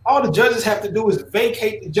vacate. All the judges have to do is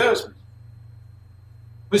vacate the judgment.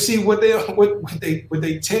 But see, what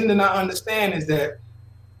they tend to not understand is that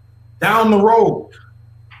down the road,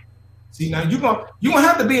 see, now you're gonna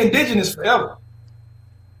have to be indigenous forever.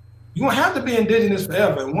 You're gonna have to be indigenous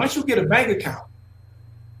forever. And once you get a bank account,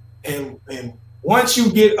 and once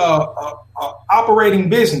you get a operating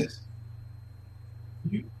business,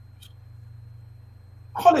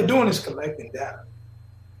 all they're doing is collecting data.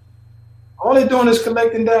 All they're doing is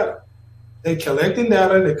collecting data. They're collecting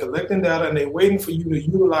data, and they're waiting for you to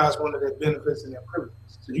utilize one of their benefits and their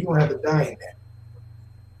privileges. So you're gonna have to die in that.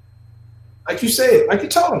 Like you said, like you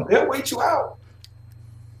told them, they'll wait you out.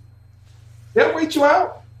 They'll wait you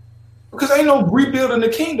out. Because ain't no rebuilding the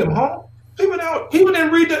kingdom, huh? People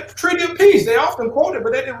didn't read the Treaty of Peace. They often quote it,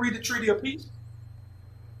 but they didn't read the Treaty of Peace.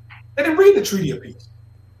 They didn't read the Treaty of Peace.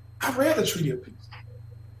 I read the Treaty of Peace.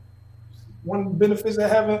 One of the benefits of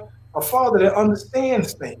having a father that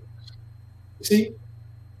understands things. You see,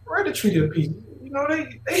 I read the Treaty of Peace.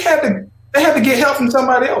 They had to get help from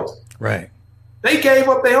somebody else. Right. They gave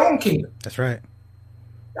up their own kingdom. That's right.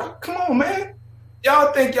 Y'all, come on, man.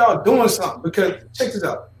 Y'all think y'all doing something because check this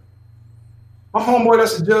out. My homeboy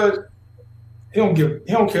that's a judge, he don't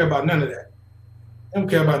care about none of that. He don't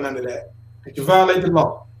care about none of that. If you violate the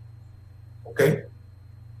law, okay?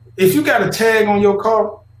 If you got a tag on your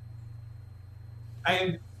car,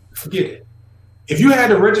 forget it. If you had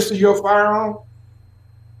to register your firearm,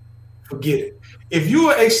 forget it. If you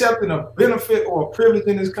are accepting a benefit or a privilege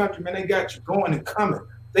in this country, man, they got you going and coming.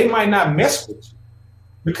 They might not mess with you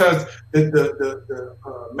because the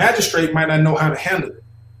magistrate might not know how to handle it.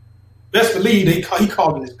 Best believe he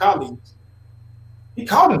called in his colleagues. He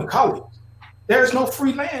called in the colleagues. There's no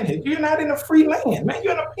free land here. You're not in a free land, man.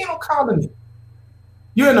 You're in a penal colony.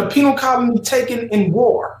 You're in a penal colony taken in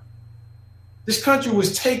war. This country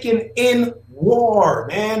was taken in war,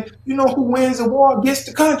 man. You know who wins a war against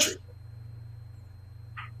the country?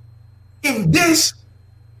 If this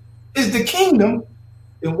is the kingdom,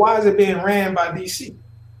 then why is it being ran by DC?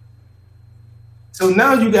 So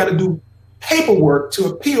now you got to do paperwork to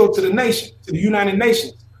appeal to the nation, to the United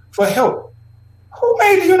Nations for help. Who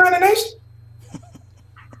made the United Nations?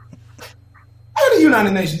 Where the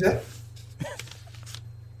United Nations at?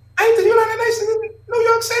 Ain't the United Nations in New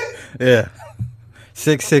York City? Yeah.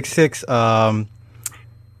 666.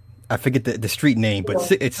 I forget the street name, but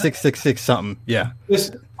it's 666 something. Yeah.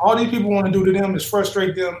 Listen, all these people want to do to them is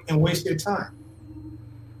frustrate them and waste their time.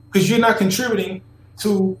 Because you're not contributing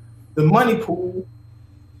to the money pool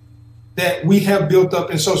that we have built up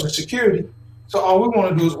in Social Security. So all we want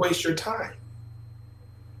to do is waste your time.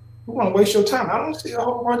 We want to waste your time. I don't see a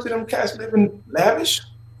whole bunch of them cats living lavish.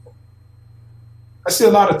 I see a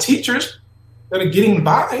lot of teachers that are getting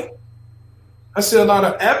by. I see a lot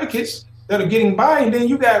of advocates that are getting by, and then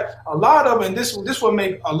you got a lot of, and this will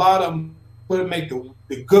make a lot of them, will make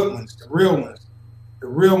the good ones, the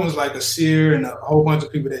real ones like a seer and a whole bunch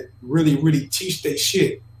of people that really, really teach their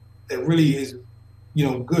shit, that really is,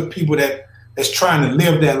 good people that's trying to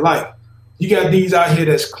live that life. You got these out here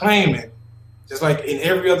that's claiming, just like in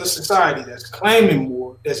every other society, that's claiming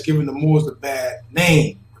more, that's giving the Moors a bad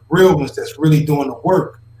name, the real ones that's really doing the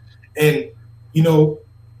work. And,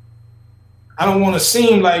 I don't want to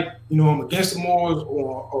seem like, I'm against the Moors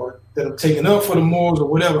or that I'm taking up for the Moors or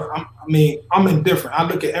whatever. I'm indifferent. I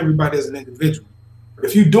look at everybody as an individual. But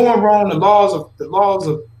if you're doing wrong, the laws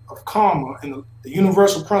of karma and the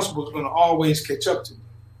universal principles are going to always catch up to you.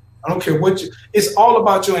 I don't care it's all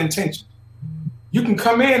about your intention. You can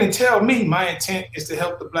come in and tell me my intent is to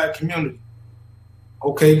help the Black community.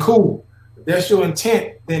 Okay, cool. If that's your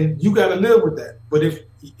intent, then you got to live with that. But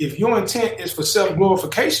if your intent is for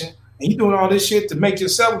self-glorification, and you're doing all this shit to make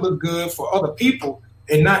yourself look good for other people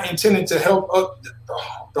and not intending to help up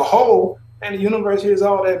the whole, and the universe is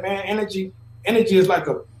all that, man. Energy is like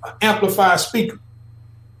an amplified speaker.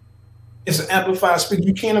 It's an amplified speaker.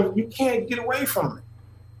 You can't get away from it.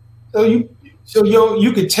 So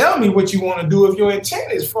you could tell me what you want to do. If your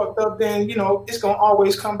intent is fucked up, then it's gonna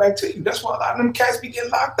always come back to you. That's why a lot of them cats be getting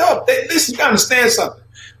locked up. Listen, you gotta understand something.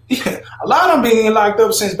 Yeah, a lot of them been getting locked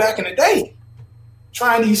up since back in the day.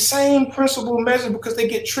 trying these same principle measures because they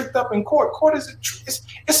get tricked up in court. Court is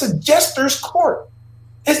it's a jester's court.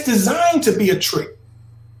 It's designed to be a trick.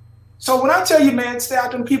 So when I tell you, man, stay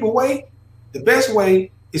out them people way, the best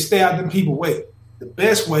way is stay out them people way. The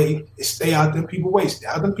best way is stay out them people way. Stay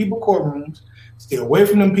out them people courtrooms. Stay away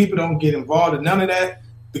from them people. Don't get involved in none of that,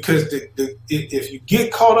 because if you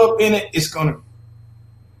get caught up in it, it's gonna.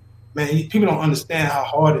 Man, people don't understand how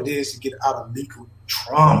hard it is to get out of legal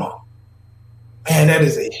drama. Man, that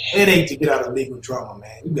is a headache to get out of legal drama,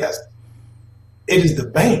 man. You guys, it is the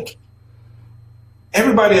bank.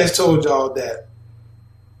 Everybody has told y'all that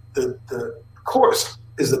the courts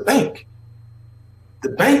is the bank. The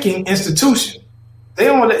banking institution. They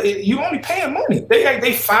don't. You only paying money.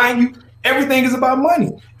 They fine you. Everything is about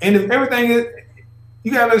money. And if everything is,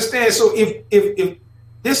 you gotta understand. So if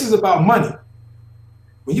this is about money,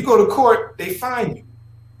 when you go to court, they fine you.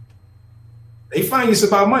 They fine you. It's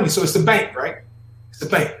about money. So it's the bank, right? It's the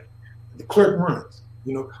bank. The clerk runs.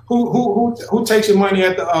 You know who takes your money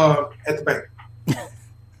at the bank?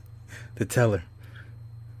 The teller.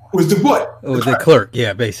 Who's the what? Oh, the clerk.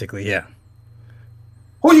 Yeah, basically, yeah.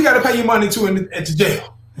 Who you got to pay your money to at the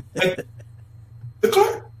jail? The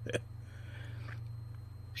clerk.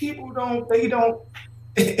 People don't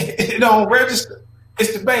it don't register.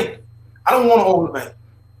 It's the bank. I don't want to owe the bank.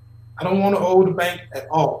 I don't want to owe the bank at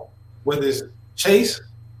all, whether it's Chase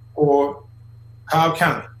or Cobb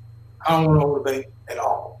County. I don't want to owe the bank at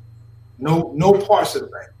all. No parts of the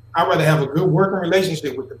bank. I'd rather have a good working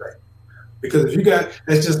relationship with the bank. Because if you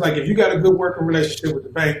got a good working relationship with the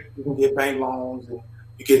bank, you can get bank loans and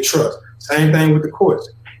you get trust. Same thing with the courts.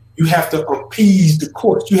 You have to appease the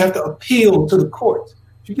courts. You have to appeal to the courts.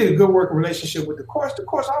 If you get a good working relationship with the courts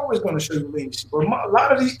are always going to show you leniency. But a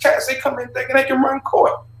lot of these cats, they come in thinking they can run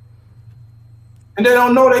court. And they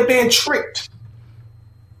don't know they're being tricked.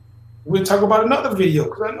 We'll talk about another video,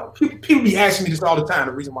 because I know people be asking me this all the time.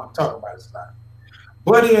 The reason why I'm talking about it is not.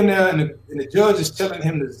 Buddy in there, and the judge is telling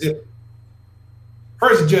him to zip it.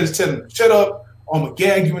 First, the judge is telling him, shut up, or I'm going to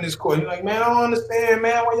gag you in this court. He's like, man, I don't understand,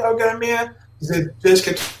 man, why y'all got me in? He said, judge,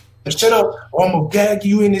 shut up, or I'm going to gag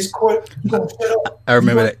you in this court. You going to shut up. I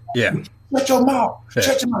remember that, yeah. Shut your mouth. Yeah.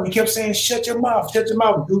 Shut your mouth. He kept saying, shut your mouth, shut your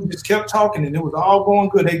mouth. Dude just kept talking, and it was all going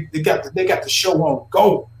good. They got the show on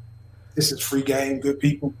go. This is free game, good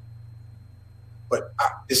people. But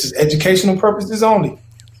this is educational purposes only.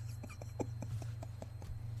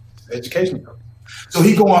 Educational purposes. So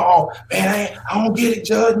he going, oh, man, I don't get it,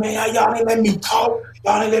 Judge, man. Y'all ain't let me talk.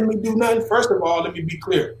 Y'all ain't let me do nothing. First of all, let me be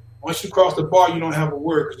clear. Once you cross the bar, you don't have a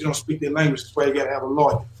word because you don't speak their language. That's why you got to have a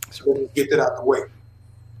lawyer. So let me get that out the way.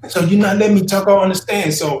 So you're not letting me talk, I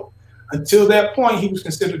understand. So until that point, he was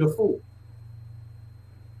considered a fool.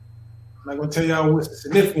 I'm not going to tell y'all what's the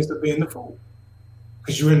significance of being the fool,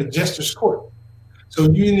 because you're in the jester's court. So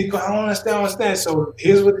you need to go, I don't understand. So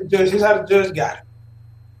here's how the judge got it.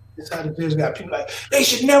 This is how the judge got it. People like, they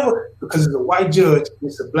should never, because it's a white judge,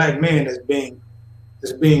 it's a black man that's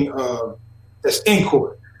in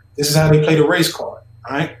court. This is how they play the race card,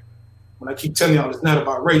 all right? When I keep telling y'all it's not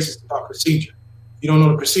about race, it's about procedure. If you don't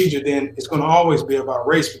know the procedure, then it's going to always be about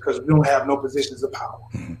race, because we don't have no positions of power.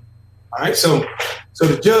 All right, so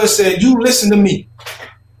the judge said, you listen to me.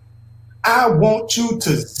 I want you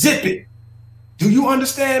to zip it. Do you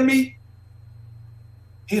understand me?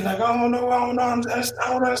 He's like, I don't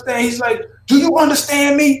understand. He's like, do you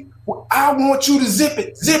understand me? Well, I want you to zip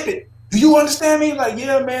it. Do you understand me? He's like,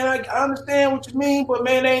 yeah, man, I understand what you mean, but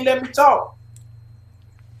man, they ain't let me talk.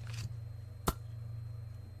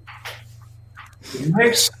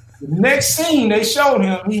 The next scene they showed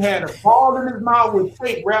him, he had a ball in his mouth with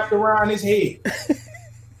tape wrapped around his head.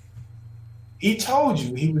 He told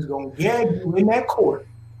you he was going to gag you in that court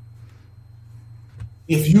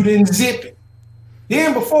if you didn't zip it.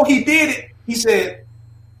 Then before he did it, he said,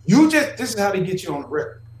 this is how they get you on the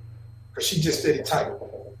record. Because she just said it tight.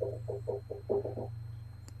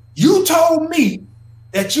 You told me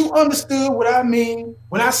that you understood what I mean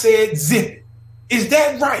when I said zip it. Is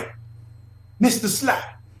that right, Mr. Sly?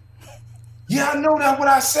 Yeah, I know that's what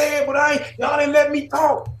I said, but y'all didn't let me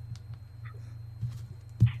talk.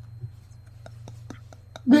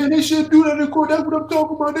 Man, they shouldn't do that in court. That's what I'm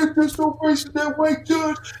talking about. They're just so racist, that white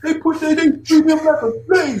judge. They treat him like a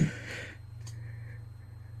slave.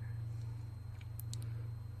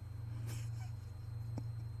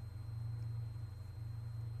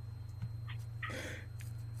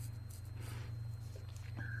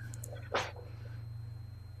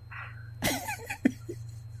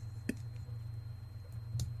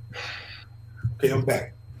 Okay, I'm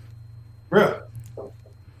back. Bruh.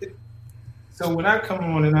 So when I come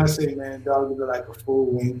on and I say, man, dog, you look like a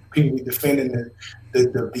fool, and people be defending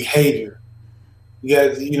the behavior. You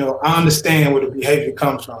guys, I understand where the behavior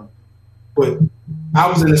comes from, but I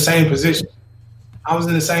was in the same position. Man. I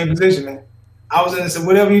was in this,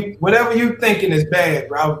 whatever you thinking is bad,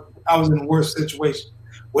 bro. I was in the worst situation.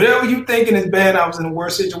 Whatever you thinking is bad, I was in the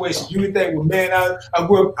worst situation. You would think, well, man, I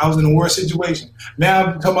grew up, I was in the worst situation. Man,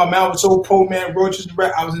 I'm talking about, man, I was so poor, man, roaches,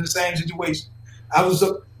 I was in the same situation.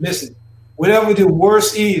 Listen, whatever the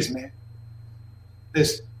worst is, man.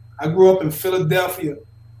 Listen, I grew up in Philadelphia,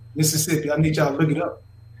 Mississippi. I need y'all to look it up.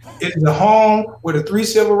 It is the home where the 3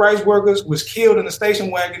 civil rights workers was killed in a station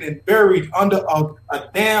wagon and buried under a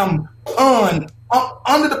damn pond,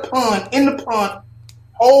 under the pond, in the pond,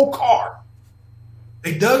 whole car.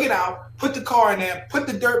 They dug it out, put the car in there, put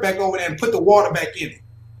the dirt back over there, and put the water back in it.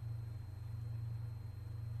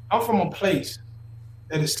 I'm from a place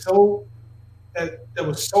that is that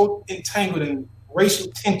was so entangled in racial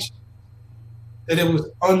tension that it was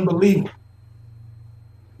unbelievable.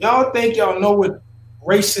 Y'all think y'all know what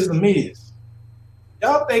racism is.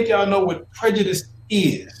 Y'all think y'all know what prejudice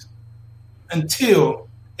is until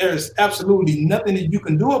there's absolutely nothing that you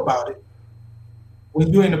can do about it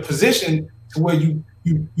when you're in a position to where you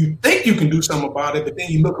think you can do something about it, but then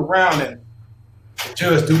you look around and the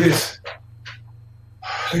judge do this.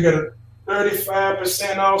 We got a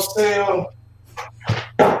 35% off sale,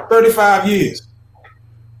 35 years.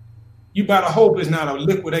 You better hope it's not a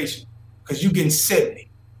liquidation because you're getting 70.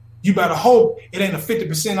 You better hope it ain't a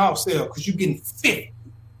 50% off sale because you're getting 50.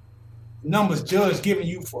 The numbers judge giving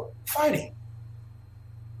you for fighting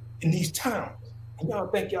in these towns. And y'all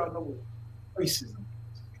think y'all know what racism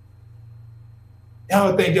is.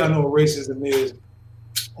 Y'all think y'all know what racism is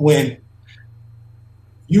when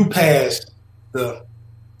you pass the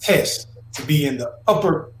test to be in the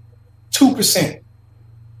upper 2%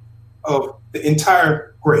 of the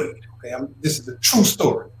entire grade. Okay, this is a true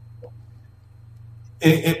story.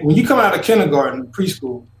 And when you come out of kindergarten,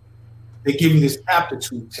 preschool, they give you this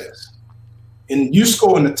aptitude test. And you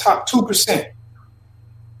score in the top 2%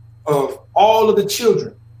 of all of the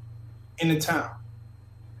children in the town.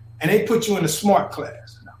 And they put you in the smart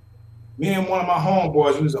class. Me and one of my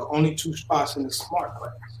homeboys, we was the only 2 spots in the smart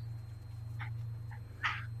class.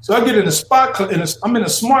 So I get in the spot class, I'm in a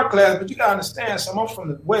smart class, but you gotta understand something, I'm from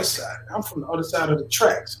the west side. I'm from the other side of the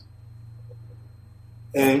tracks.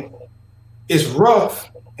 And it's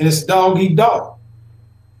rough and it's dog eat dog.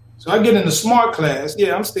 So I get in the smart class.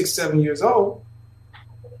 Yeah, I'm 6, 7 years old,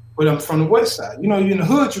 but I'm from the west side. You in the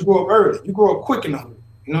hood, you grow up early. You grow up quick in the hood.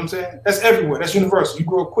 You know what I'm saying? That's everywhere. That's universal. You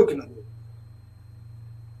grow up quick in the hood.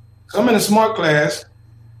 So I'm in a smart class.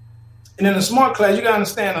 And in the smart class, you got to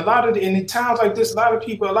understand in towns like this, a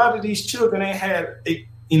lot of these children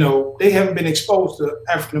they haven't been exposed to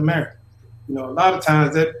African Americans. A lot of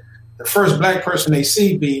times that the first black person they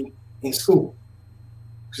see be in school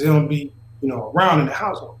because they don't be, around in the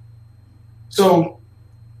household. So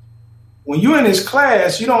when you're in this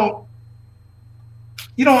class, you don't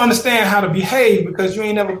understand how to behave because you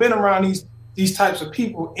ain't never been around these types of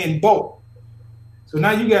people in both. So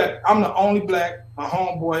now I'm the only black, my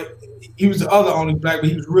homeboy, he was the other only black, but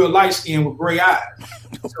he was real light skinned with gray eyes.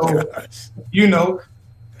 So,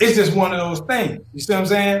 it's just one of those things. You see what I'm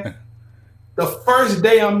saying? The first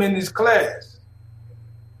day I'm in this class,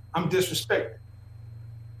 I'm disrespected.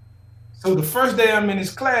 So the first day I'm in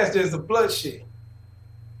this class, there's a bloodshed.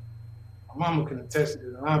 My mama can attest to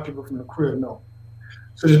this. A lot of people from the crib know.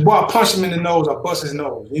 So this boy, I punch him in the nose, I bust his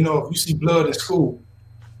nose. If you see blood in school,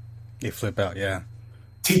 they flip out, yeah.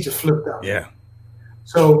 Teacher flipped out. Yeah.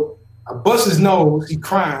 So I bust his nose, he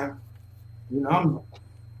crying.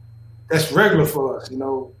 That's regular for us,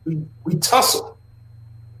 we tussle.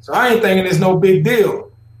 So I ain't thinking it's no big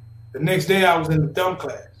deal. The next day I was in the dumb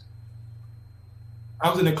class. I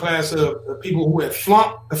was in the class of the people who had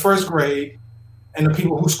flunked the first grade and the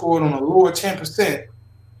people who scored on the lower 10%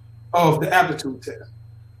 of the aptitude test.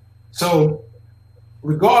 So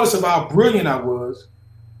regardless of how brilliant I was,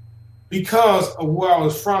 because of where I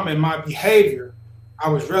was from and my behavior, I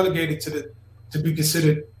was relegated to be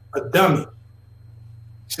considered a dummy.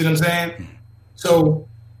 See what I'm saying? So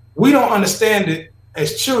we don't understand it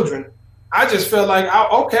as children. I just felt like,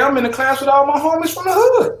 I'm in the class with all my homies from the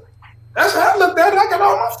hood. That's how I looked at it. I got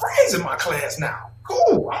all my friends in my class now.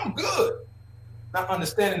 Cool, I'm good. Not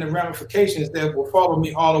understanding the ramifications that will follow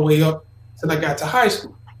me all the way up till I got to high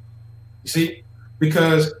school. You see?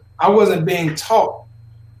 Because I wasn't being taught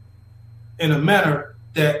in a manner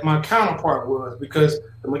that my counterpart was, because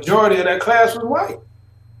the majority of that class was white.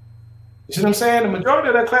 You see what I'm saying? The majority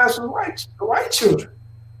of that class was white children.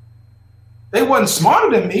 They wasn't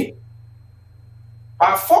smarter than me,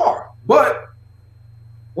 by far. But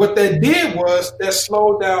what that did was that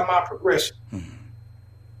slowed down my progression.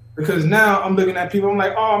 Because now I'm looking at people, I'm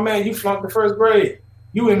like, oh man, you flunked the first grade.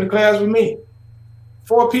 You in the class with me.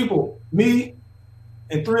 4 people, me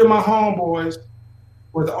and 3 of my homeboys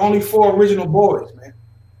were the only 4 original boys, man.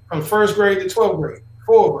 From first grade to 12th grade.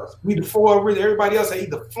 4 of us. We the 4 original. Everybody else had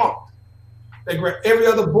either flunked. Every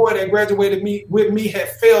other boy that graduated with me had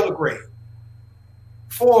failed a grade.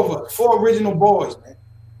 4 of us, 4 original boys, man.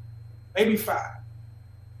 Maybe 5.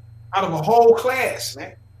 Out of a whole class,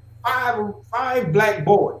 man. 5 black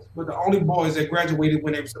boys were the only boys that graduated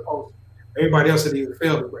when they were supposed to. Everybody else had either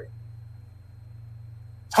failed a grade.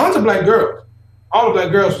 Tons of black girls. All the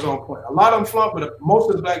black girls was on point. A lot of them flunked, but most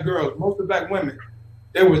of the black girls, most of the black women,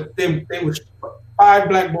 they were 5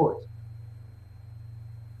 black boys.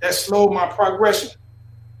 That slowed my progression.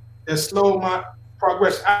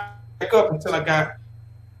 I back up until I got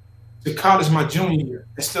to college my junior year.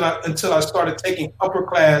 Until I started taking upper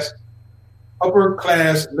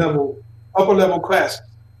level classes,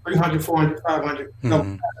 300, 400, 500.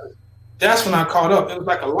 That's when I caught up. It was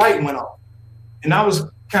like a light went off. And I was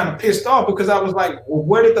kind of pissed off because I was like, well,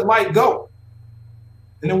 where did the light go?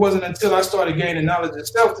 And it wasn't until I started gaining knowledge of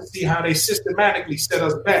self to see how they systematically set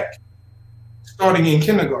us back, starting in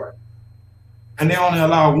kindergarten. And they only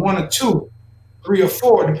allow 1 or 2, 3 or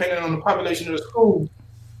 4, depending on the population of the school,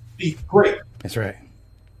 be great. That's right.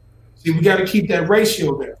 See, we got to keep that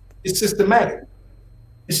ratio there. It's systematic.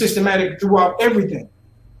 It's systematic throughout everything.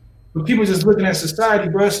 But people just looking at society,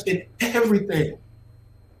 bro, in everything.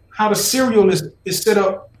 How the cereal is set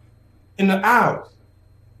up in the aisles.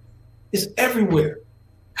 It's everywhere.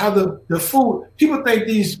 How the food, people think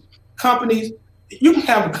these companies, you can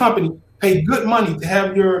have a company pay good money to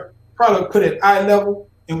have your product put at eye level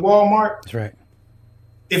in Walmart. That's right.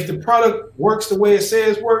 If the product works the way it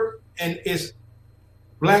says work and it's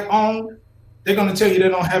black owned, they're going to tell you they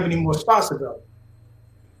don't have any more spots available.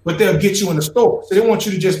 But they'll get you in the store. So they want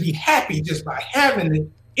you to just be happy just by having it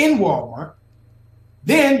in Walmart.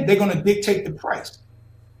 Then they're going to dictate the price.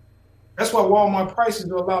 That's why Walmart prices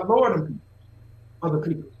are a lot lower than other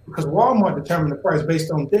people, because Walmart determines the price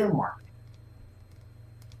based on their market.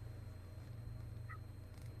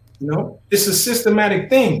 You know, it's a systematic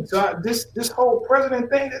thing. So this whole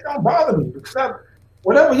president thing, that don't bother me, because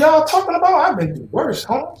whatever y'all talking about, I've been through worse,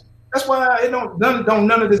 Holmes. That's why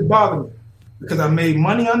none of this bother me, because I made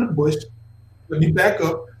money under Bush. Let me back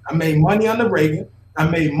up. I made money under Reagan. I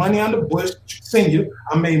made money under Bush Sr.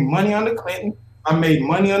 I made money under Clinton. I made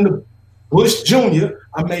money under Bush Jr.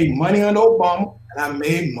 I made money under Obama. And I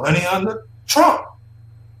made money under Trump.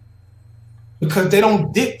 Because they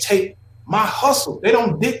don't dictate my hustle. They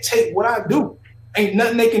don't dictate what I do. Ain't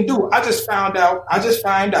nothing they can do. I just find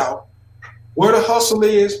out where the hustle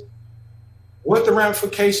is, what the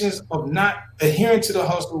ramifications of not adhering to the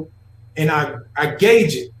hustle, and I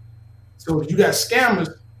gauge it. So if you got scammers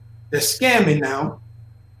that's scamming now,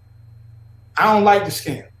 I don't like the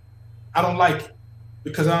scam. I don't like it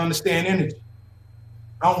because I understand energy.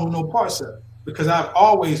 I don't want no parts of it because I've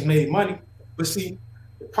always made money. But see,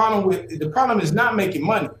 the problem is not making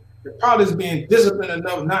money. The problem is being disciplined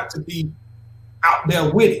enough not to be out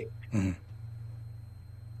there with it. Mm-hmm.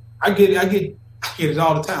 I get it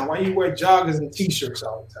all the time. Why you wear joggers and t-shirts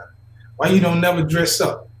all the time? Why you don't never dress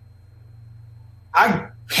up? I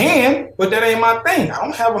can, but that ain't my thing. I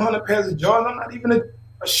don't have 100 pairs of Jordans. I'm not even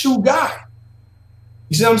a shoe guy.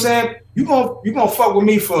 You see what I'm saying? You gonna fuck with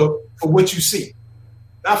me for what you see,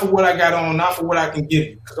 not for what I got on, not for what I can give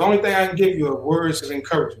you. Because the only thing I can give you are words of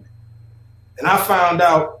encouragement. And I found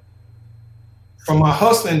out from my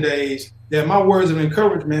hustling days that my words of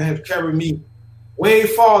encouragement have carried me way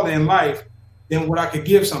farther in life than what I could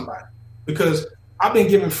give somebody. Because I've been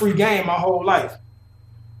giving free game my whole life.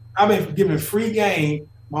 I've been giving free game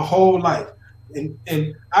my whole life.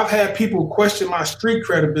 And I've had people question my street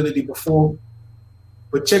credibility before.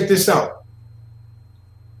 But check this out.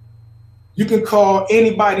 You can call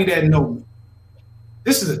anybody that knows me.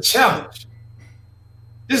 This is a challenge.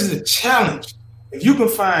 This is a challenge. If you can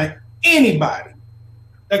find anybody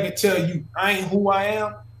that can tell you I ain't who I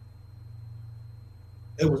am,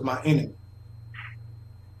 it was my enemy.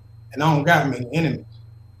 And I don't got many enemies.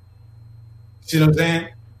 See what I'm saying?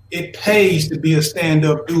 It pays to be a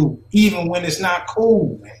stand-up dude, even when it's not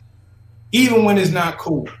cool, man. Even when it's not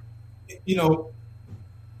cool. You know,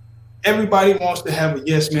 everybody wants to have a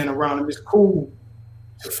yes man around them. It's cool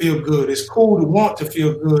to feel good. It's cool to want to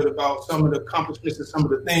feel good about some of the accomplishments and some of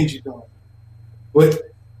the things you're doing. But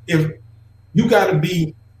if you got to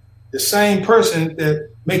be the same person that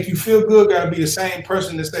make you feel good, got to be the same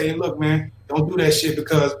person that say, look, man, Don't do that shit,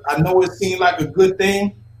 because I know it seems like a good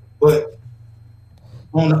thing, but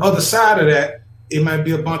on the other side of that, it might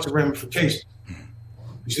be a bunch of ramifications.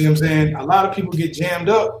 You see what I'm saying? A lot of people get jammed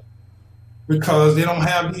up because they don't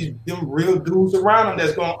have them real dudes around them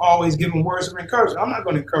that's going to always give them words of encouragement. I'm not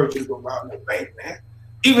going to encourage you to go rob no bank, man.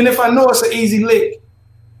 Even if I know it's an easy lick,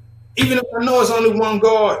 even if I know it's only one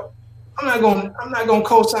guard, I'm not going to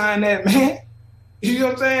co-sign that, man. You know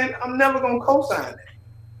what I'm saying? I'm never going to co-sign that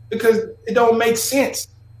because it don't make sense.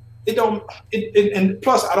 And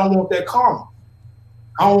plus, I don't want that karma.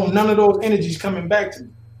 I don't want none of those energies coming back to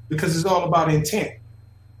me because it's all about intent.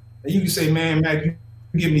 And you can say, man, Mac, you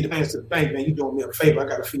give me the plans to the bank, man, you doing me a favor. I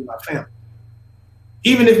got to feed my family.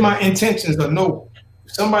 Even if my intentions are noble,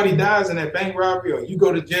 if somebody dies in that bank robbery or you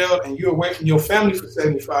go to jail and you're away from your family for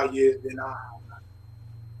 75 years, then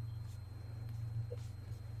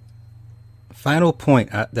Final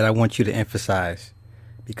point that I want you to emphasize,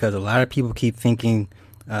 because a lot of people keep thinking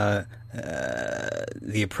the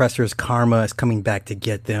oppressor's karma is coming back to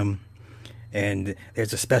get them, and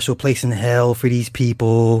there's a special place in hell for these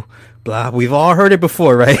people. Blah. We've all heard it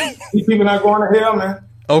before, right? These people not going to hell, man.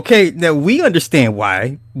 Okay, now we understand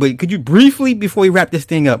why, but could you briefly, before we wrap this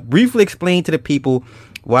thing up, briefly explain to the people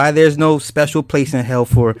why there's no special place in hell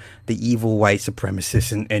for the evil white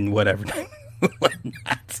supremacists and whatever.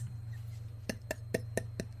 Whatnot.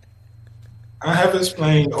 I have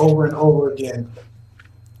explained over and over again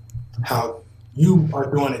how you are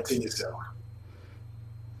doing it to yourself.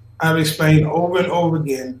 I've explained over and over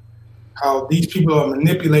again how these people are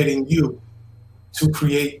manipulating you to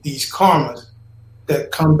create these karmas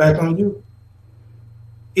that come back on you.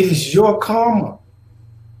 It is your karma.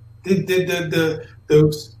 The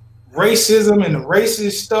racism and the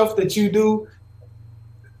racist stuff that you do,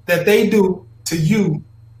 that they do to you,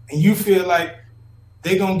 and you feel like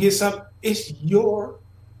they're going to get something, it's your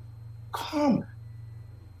karma.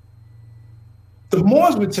 The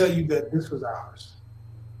Moors would tell you that this was ours.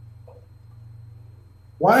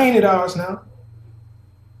 Why ain't it ours now?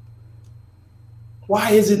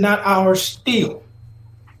 Why is it not ours still?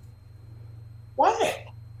 Why?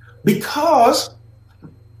 Because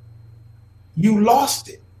you lost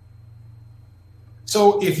it.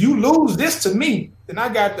 So if you lose this to me, then I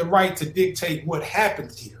got the right to dictate what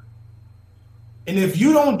happens here. And if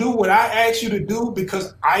you don't do what I asked you to do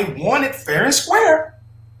because I want it fair and square,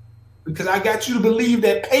 because I got you to believe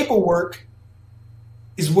that paperwork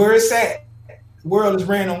is where it's at. The world is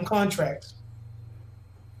ran on contracts.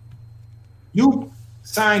 You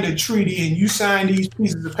signed a treaty and you signed these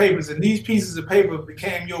pieces of papers, and these pieces of paper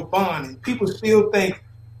became your bond, and people still think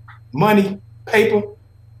money, paper,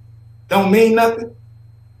 don't mean nothing.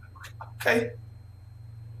 Okay?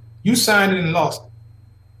 You signed it and lost it.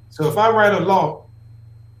 So if I write a law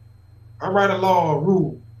or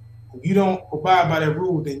rule, and you don't abide by that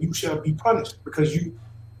rule, then you shall be punished because you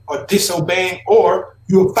are disobeying or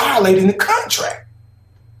you're violating the contract.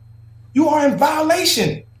 You are in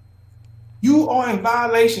violation. You are in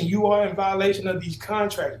violation. You are in violation of these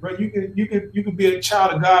contracts, bro. You can be a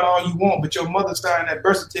child of God all you want, but your mother signed that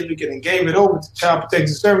birth certificate and gave it over to Child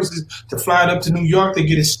Protective Services to fly it up to New York to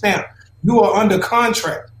get it stamped. You are under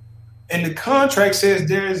contract. And the contract says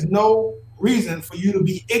there is no reason for you to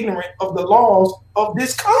be ignorant of the laws of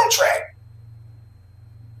this contract.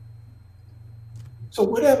 So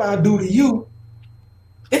whatever I do to you,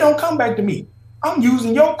 it don't come back to me. I'm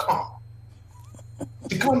using your karma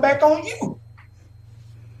to come back on you.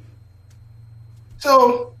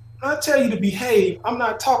 So I tell you to behave. I'm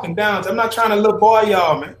not talking down. I'm not trying to little boy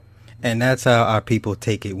y'all, man. And that's how our people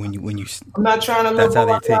take it when you. I'm not trying to little boy y'all.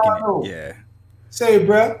 That's how they're taking it. Yeah. Say,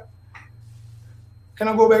 bruh, can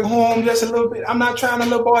I go back home just a little bit? I'm not trying to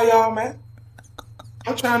little boy y'all, man.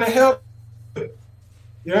 I'm trying to help. You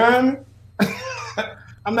hear me?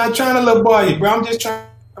 I'm not trying to little boy you, bro.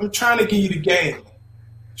 I'm trying to give you the game.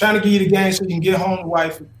 I'm trying to give you the game so you can get home to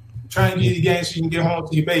wife. I'm trying to give you the game so you can get home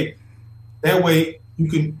to your baby. That way you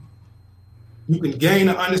can gain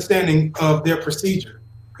an understanding of their procedure,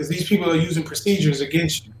 because these people are using procedures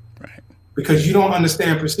against you. Right. Because you don't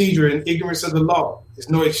understand procedure and ignorance of the law. There's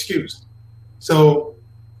no excuse. So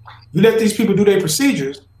you let these people do their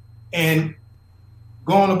procedures and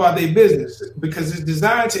go on about their business because it's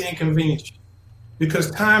designed to inconvenience you.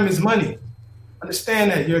 Because time is money.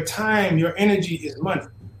 Understand that your time, your energy is money.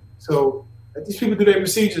 So let these people do their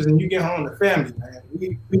procedures and you get home to family, man.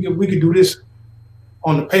 We could do this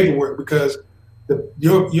on the paperwork because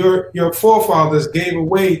your forefathers gave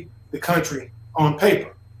away the country on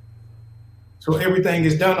paper. So everything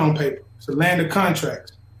is done on paper. It's a land of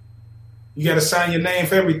contracts. You got to sign your name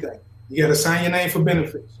for everything. You got to sign your name for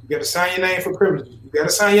benefits. You got to sign your name for privileges. You got to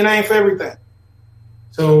sign your name for everything.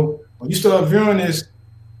 So when you start viewing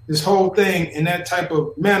this whole thing in that type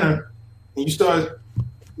of manner, and you start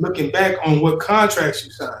looking back on what contracts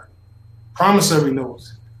you signed, promissory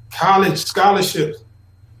notes, college scholarships,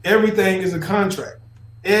 everything is a contract.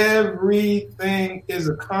 Everything is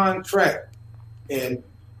a contract. And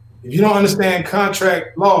if you don't understand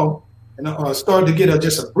contract law and start to get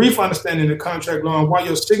just a brief understanding of contract law and why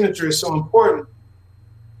your signature is so important,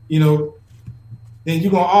 then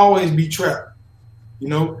you're going to always be trapped.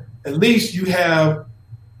 At least you have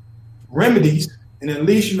remedies, and at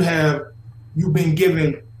least you've been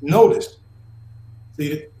given notice.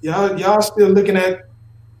 See, y'all still looking at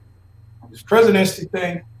this presidency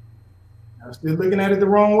thing. I'm still looking at it the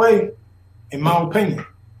wrong way, in my opinion.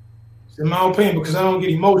 It's in my opinion, because I don't get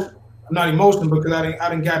emotional. I'm not emotional because I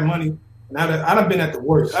didn't got money, and I done been at the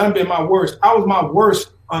worst. I done been my worst. I was my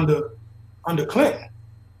worst under Clinton.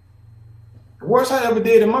 The worst I ever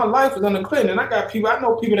did in my life was under Clinton, and I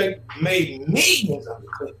know people that made millions under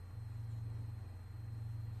Clinton.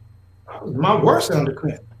 I was my worst under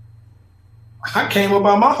Clinton. I came up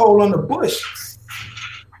out my hole under Bush.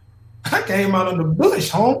 I came out under Bush,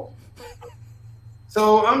 home.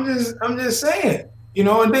 So I'm just saying,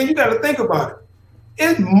 and then you got to think about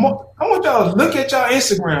it. I want y'all to look at y'all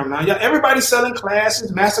Instagram now. Everybody's selling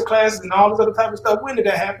classes, master classes, and all this other type of stuff. When did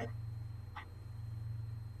that happen?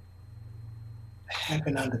 That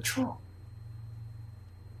happened under Trump.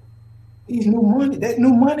 These new money,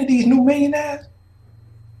 these new millionaires,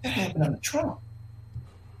 that happened under Trump.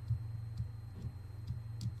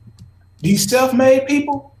 These self-made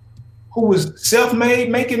people who was self-made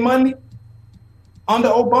making money under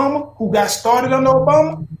Obama, who got started under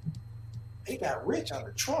Obama, they got rich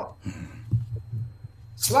under Trump.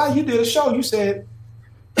 Sly, you did a show. You said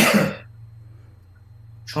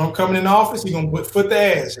Trump coming in office, he gonna foot the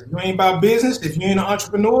ass. If you ain't about business, if you ain't an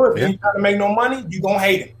entrepreneur, if you ain't trying to make no money, you gonna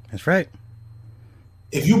hate him. That's right.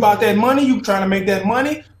 If you about that money, you trying to make that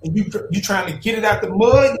money, and you trying to get it out the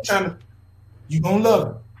mud, you gonna love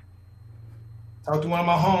him. Talked to one of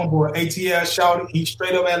my homeboys, ATL shouted. He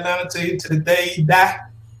straight up Atlanta to the day he died.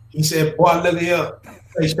 He said, "Boy, look it up."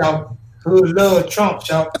 They shout, "Who love Trump?"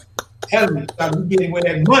 Shout, "Tell me, shout, we getting where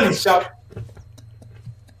that money." Shout.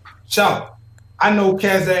 I know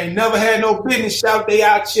cats that ain't never had no business. Shout, they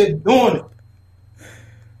out here doing it.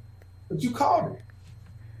 But you called it.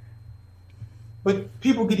 But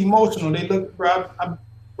people get emotional. They look, bro.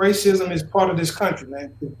 Racism is part of this country,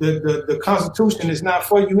 man. The Constitution is not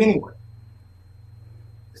for you anyway.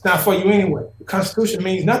 It's not for you anyway. The Constitution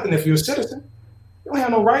means nothing if you're a citizen. You don't have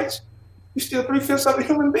no rights. You're still 3/5 of a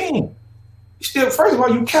human being. You still, first of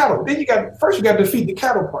all, you cattle. Then you got to defeat the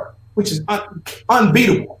cattle part, which is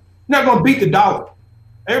unbeatable. You're not gonna beat the dollar.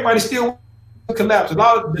 Everybody still collapse.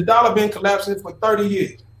 The dollar been collapsing for 30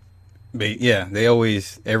 years. But yeah, they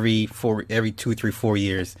always every 2, 3, 4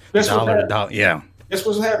 years. That's dollar. Yeah. That's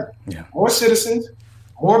what's happening. Yeah. More citizens,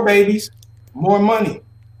 more babies, more money.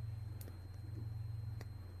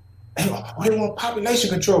 They want population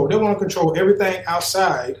control. They want to control everything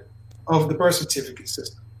outside of the birth certificate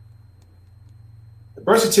system. The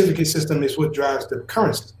birth certificate system is what drives the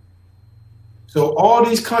currency. So all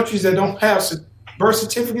these countries that don't have birth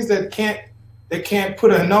certificates that can't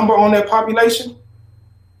put a number on their population,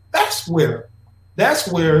 that's where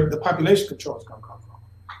the population control is going to come from.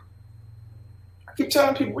 I keep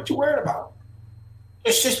telling people, what you worried about?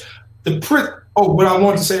 It's just what I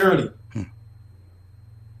wanted to say earlier.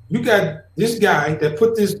 You got this guy that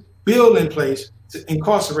put this bill in place to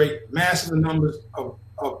incarcerate massive numbers of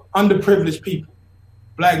underprivileged people,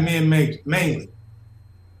 black men mainly,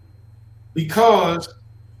 because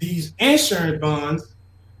these insurance bonds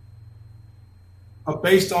are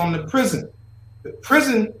based on the prison. The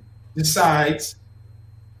prison decides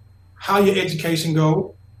how your education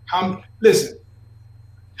go. How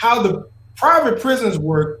the private prisons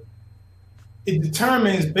work, it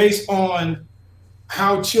determines based on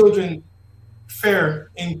how children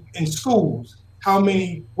fare in schools,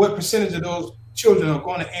 what percentage of those children are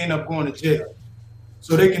going to end up going to jail.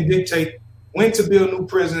 So they can dictate when to build new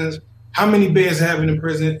prisons, how many beds to have in the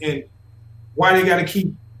prison, and why they got to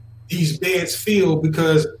keep these beds filled,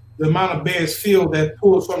 because the amount of beds filled that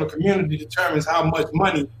pulls from the community determines how much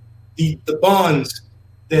money the bonds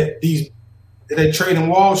that they trade in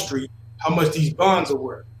Wall Street, how much these bonds are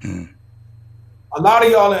worth. A lot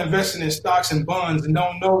of y'all are investing in stocks and bonds and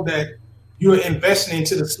don't know that you're investing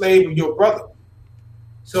into the slave of your brother.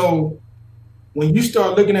 So when you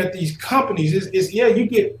start looking at these companies,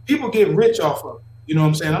 people get rich off of it. You know what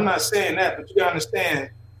I'm saying? I'm not saying that, but you gotta understand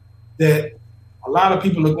that a lot of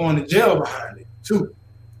people are going to jail behind it too,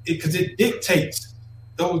 because it dictates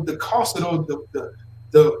the cost of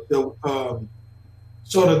sort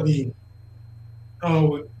of the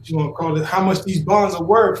what you want to call it, how much these bonds are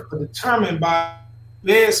worth are determined by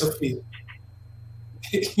their field.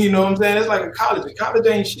 You know what I'm saying? It's like a college. A college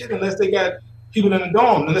ain't shit unless they got people in the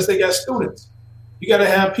dorm, unless they got students. You got to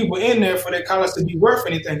have people in there for their college to be worth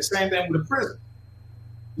anything. The same thing with a prison.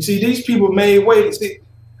 You see, these people made way. See,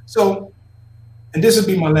 so, and this will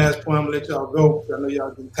be my last point. I'm gonna let y'all go because I know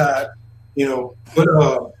y'all getting tired. You know, but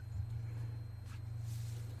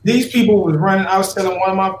these people was running. I was telling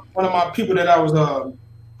one of my people that I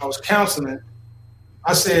was counseling.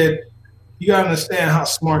 I said, you gotta understand how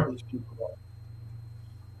smart these people are.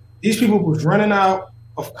 These people was running out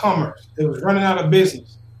of commerce. They was running out of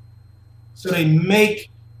business. So they make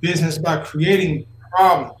business by creating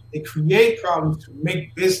problems. They create problems to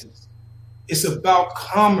make business. It's about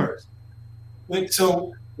commerce.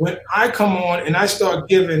 So when I come on and I start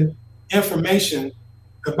giving information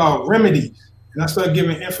about remedies, and I start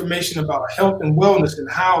giving information about health and wellness and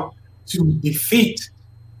how to defeat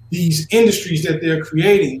these industries that they're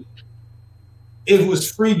creating, it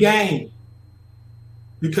was free game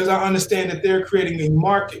because I understand that they're creating a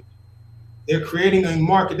market. They're creating a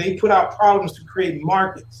market. They put out problems to create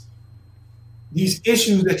markets. These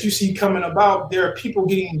issues that you see coming about, there are people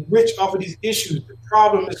getting rich off of these issues. The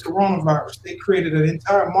problem is coronavirus. They created an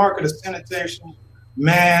entire market of sanitation,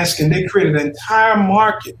 masks, and they created an entire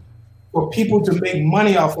market for people to make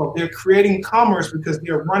money off of. They're creating commerce because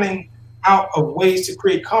they're running out of ways to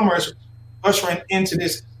create commerce, ushering into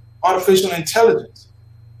this artificial intelligence.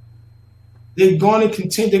 They're going to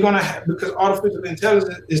continue, because artificial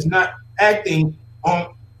intelligence is not acting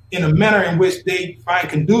in a manner in which they find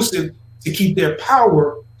conducive to keep their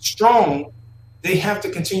power strong. They have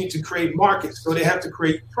to continue to create markets. So they have to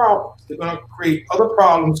create problems. They're going to create other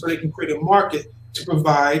problems so they can create a market to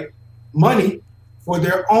provide money for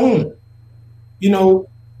their own. You know,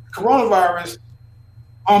 coronavirus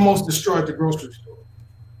almost destroyed the grocery store.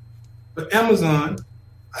 But Amazon,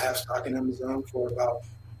 I have stock in Amazon for about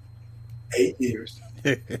 8 years.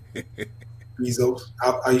 Bezos,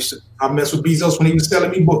 I messed with Bezos when he was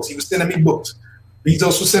selling me books. He was sending me books.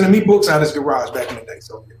 Bezos was sending me books out of his garage back in the day.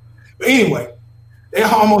 So, but anyway, they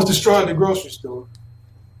almost destroyed the grocery store.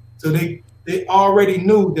 So they already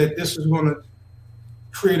knew that this was going to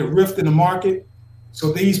create a rift in the market.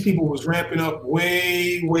 So these people was ramping up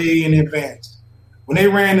way, way in advance. When they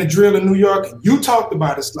ran the drill in New York, and you talked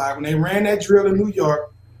about it, Sly, when they ran that drill in New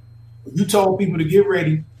York, you told people to get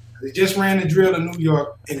ready. They just ran the drill in New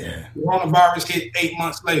York, and coronavirus hit 8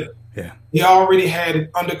 months later. Yeah, they already had it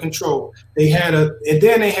under control. They had and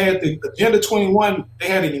then they had the Agenda 21. They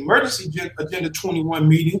had an emergency Agenda 21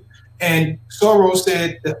 meeting, and Soros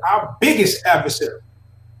said that our biggest adversary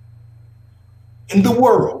in the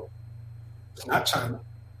world is not China,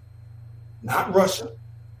 not Russia,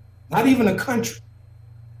 not even a country.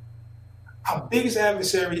 Our biggest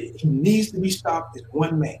adversary who needs to be stopped is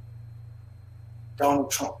one man,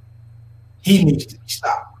 Donald Trump. He needs to be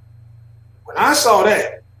stopped. When I saw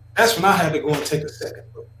that, that's when I had to go and take a second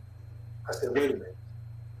look. I said, wait a minute.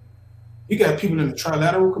 You got people in the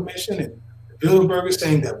Trilateral Commission and the Bilderberg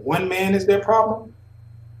saying that one man is their problem?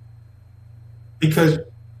 Because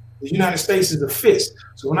the United States is a fist.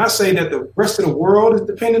 So when I say that the rest of the world is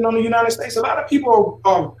dependent on the United States, a lot of people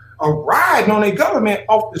are riding on their government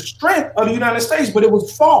off the strength of the United States, but it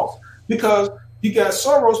was false because you got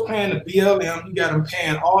Soros paying the BLM, you got him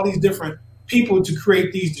paying all these different people to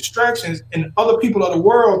create these distractions, and other people of the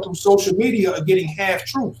world through social media are getting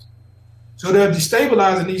half-truths. So they're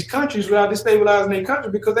destabilizing these countries without destabilizing their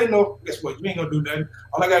country because they know, guess what, you ain't gonna do nothing.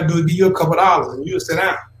 All I gotta do is give you a couple dollars and you'll sit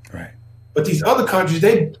down. Right. But these other countries,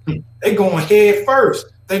 they going head first,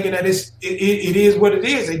 thinking that it is what it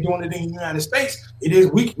is. They doing it in the United States. It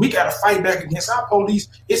is we gotta fight back against our police.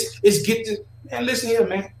 It's get this, man, listen here,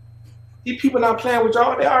 man. These people not playing with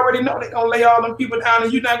y'all. They already know they're going to lay all them people down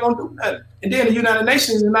and you're not going to do nothing. And then the United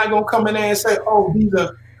Nations is not going to come in there and say, oh, these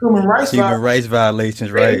are human rights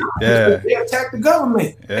violations, right? Yeah. They attack the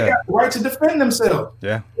government. Yeah. They got the right to defend themselves.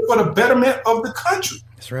 Yeah. For the betterment of the country.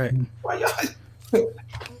 That's right. Why y'all?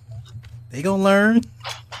 They going to learn.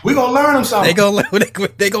 We going to learn them something.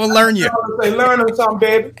 They going to learn you. Say, learn them something,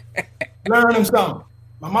 baby. Learn them something.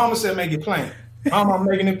 My mama said make it plain. I'm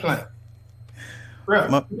making it plain.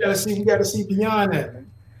 Bro, we gotta see beyond that, man.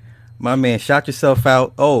 My man, shout yourself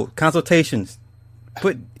out. Oh, consultations.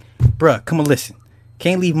 Bruh, come on, listen.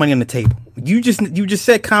 Can't leave money on the table. You just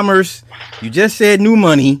said commerce. You just said new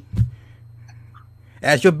money.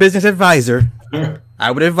 As your business advisor,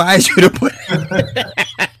 I would advise you to put.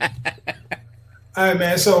 All right,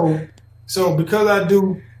 man. So because I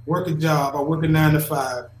do work a job, I work a 9 to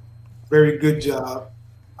 5, very good job.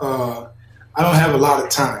 I don't have a lot of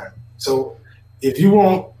time. So if you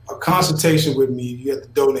want a consultation with me, you have to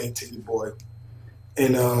donate to your boy.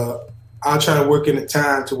 And I'll try to work in a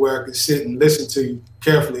time to where I can sit and listen to you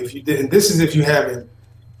carefully. If you did, and this is if you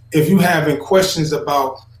having questions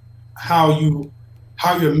about how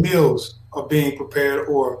your meals are being prepared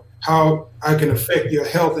or how I can affect your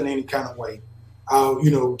health in any kind of way. I'll,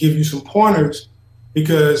 give you some pointers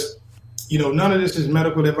because, none of this is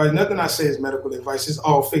medical advice. Nothing I say is medical advice. It's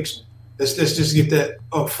all fiction. Let's just get that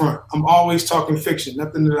up front. I'm always talking fiction.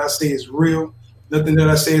 Nothing that I say is real. Nothing that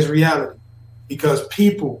I say is reality. Because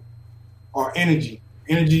people are energy.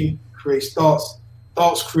 Energy creates thoughts.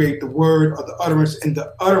 Thoughts create the word or the utterance, and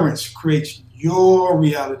the utterance creates your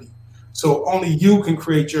reality. So only you can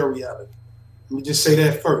create your reality. Let me just say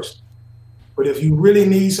that first. But if you really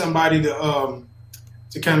need somebody to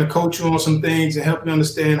kind of coach you on some things and help you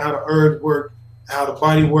understand how the herbs work, how the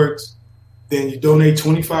body works, then you donate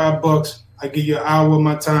 $25. I give you an hour of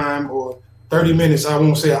my time, or 30 minutes. I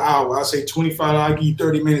won't say an hour. I'll say $25. I'll give you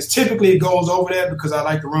 30 minutes. Typically, it goes over that because I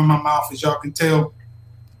like to run my mouth, as y'all can tell.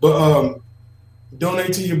 But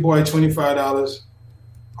donate to your boy $25.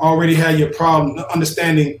 Already have your problem,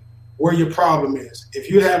 understanding where your problem is. If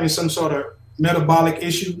you're having some sort of metabolic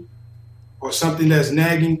issue or something that's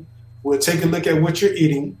nagging, we'll take a look at what you're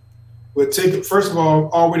eating. We'll first of all,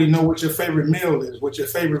 already know what your favorite meal is, what your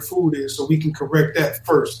favorite food is, so we can correct that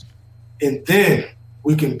first. And then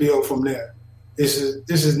we can build from there. This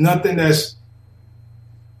is nothing that's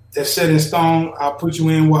set in stone. I'll put you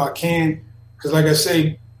in where I can. Because like I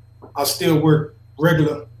say, I still work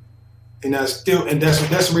regular. And that's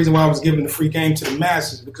the reason why I was giving the free game to the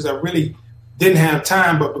masses, because I really didn't have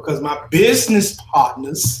time, but because my business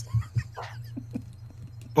partners,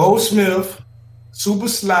 Bo Smith, Super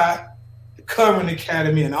Sly, the Covering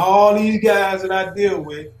Academy, and all these guys that I deal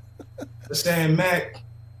with are saying, Mac,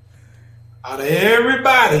 out of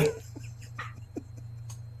everybody,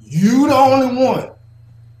 you the only one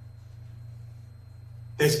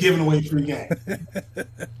that's giving away free game.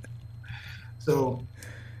 So,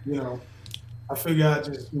 I figure I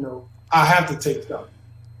just, I have to take something.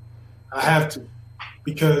 I have to.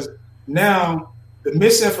 Because now the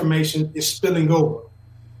misinformation is spilling over.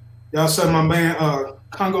 Y'all saw my man,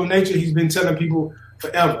 Congo Nature, he's been telling people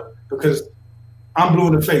forever because I'm blue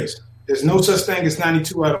in the face. There's no such thing as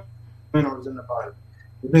 92 out of minerals in the body.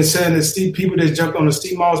 We've been saying that people that jumped on the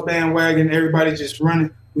sea moss bandwagon, everybody just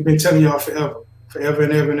running. We've been telling y'all forever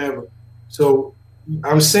and ever and ever. So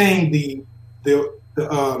I'm saying the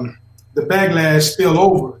backlash spill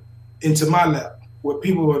over into my lap, where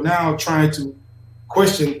people are now trying to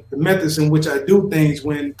question the methods in which I do things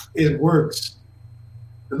when it works.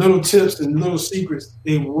 The little tips and little secrets,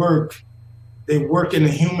 they work. They work in the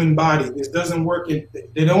human body. This doesn't work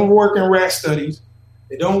they don't work in rat studies.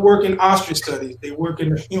 They don't work in ostrich studies. They work in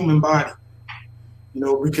the human body.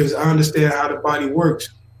 Because I understand how the body works.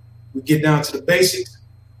 We get down to the basics.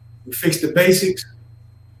 We fix the basics.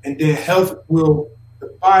 And then health will, the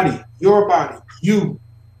body, your body, you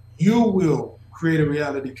will create a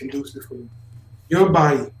reality conducive for you. Your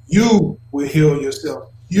body, you will heal yourself.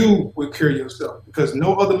 You will cure yourself, because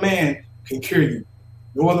no other man can cure you.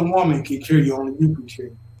 No other woman can cure you. Only you can cure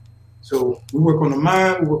you. So we work on the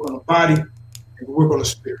mind, we work on the body, and we work on the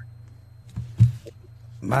spirit.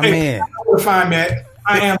 My man. I know to find that.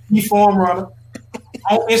 I am the Form Runner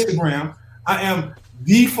on Instagram. I am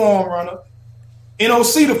the Form Runner.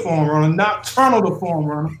 NOC the Form Runner, Nocturnal the Form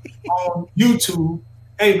Runner on YouTube.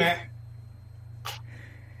 Hey, man.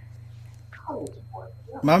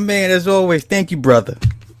 My man, as always, thank you, brother.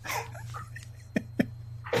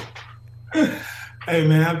 Hey,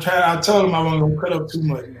 man, I told him I wasn't going to cut up too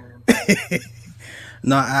much, man.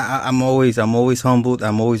 No, I'm always humbled.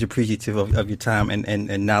 I'm always appreciative of your time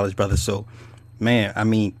and knowledge, brother. So, man, I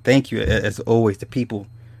mean, thank you as always. The people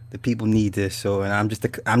need this. So, and I'm just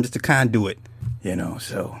a conduit,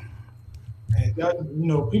 So, and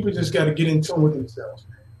people just got to get in tune with themselves.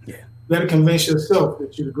 Yeah, you got to convince yourself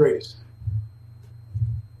that you're the greatest.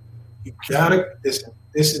 You gotta listen.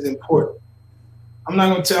 This is important. I'm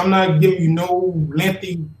not giving you no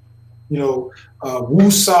lengthy,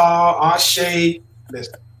 woo-saw, ashe.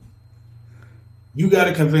 Listen, you got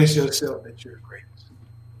to convince yourself that you're the greatest.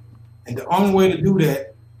 And the only way to do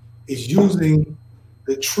that is using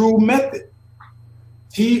the true method.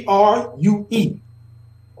 TRUE.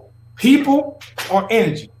 People or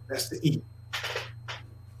energy. That's the E.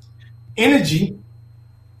 Energy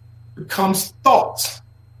becomes thoughts.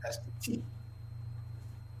 That's the T.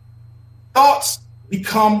 Thoughts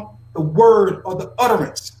become the word or the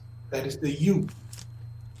utterance. That is the U.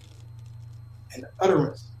 And the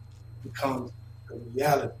utterance becomes the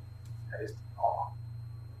reality is all.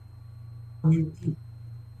 You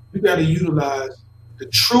got to utilize the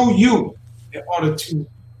true you in order to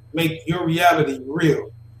make your reality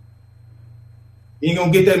real. You ain't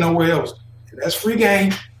gonna get that nowhere else. And that's free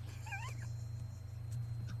game.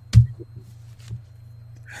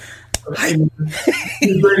 As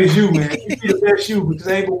great as you, man. You be the best you because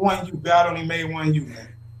there ain't but one you. God only made one you, man.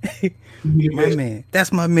 My man,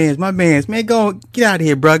 that's my man's. Man, go get out of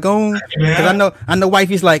here, bro. Go on, because I know.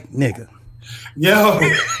 Wifey's like, nigga. Yo,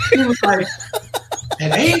 he was like,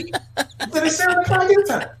 at 8, but it's 7 o'clock your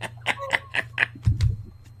time.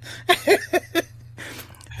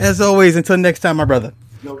 As always, until next time, my brother.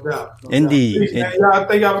 No doubt. Indeed. Peace, man. Y'all,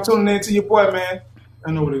 thank y'all for tuning in to your boy, man.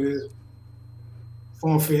 I know what it is.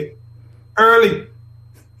 Form fit. Early,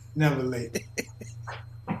 never late.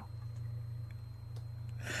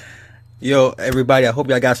 Yo, everybody, I hope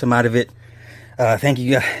y'all got some out of it. Thank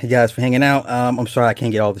you guys for hanging out. I'm sorry I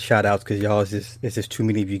can't get all the shout outs because y'all it's just too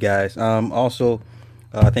many of you guys. Also,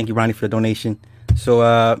 thank you, Ronnie, for the donation.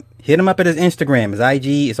 So hit him up at his Instagram, his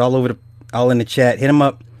IG. It's all in the chat. Hit him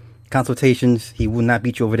up. Consultations. He will not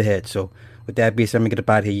beat you over the head. So with that being said, I'm gonna get up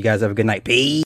out of here. You guys have a good night. Peace.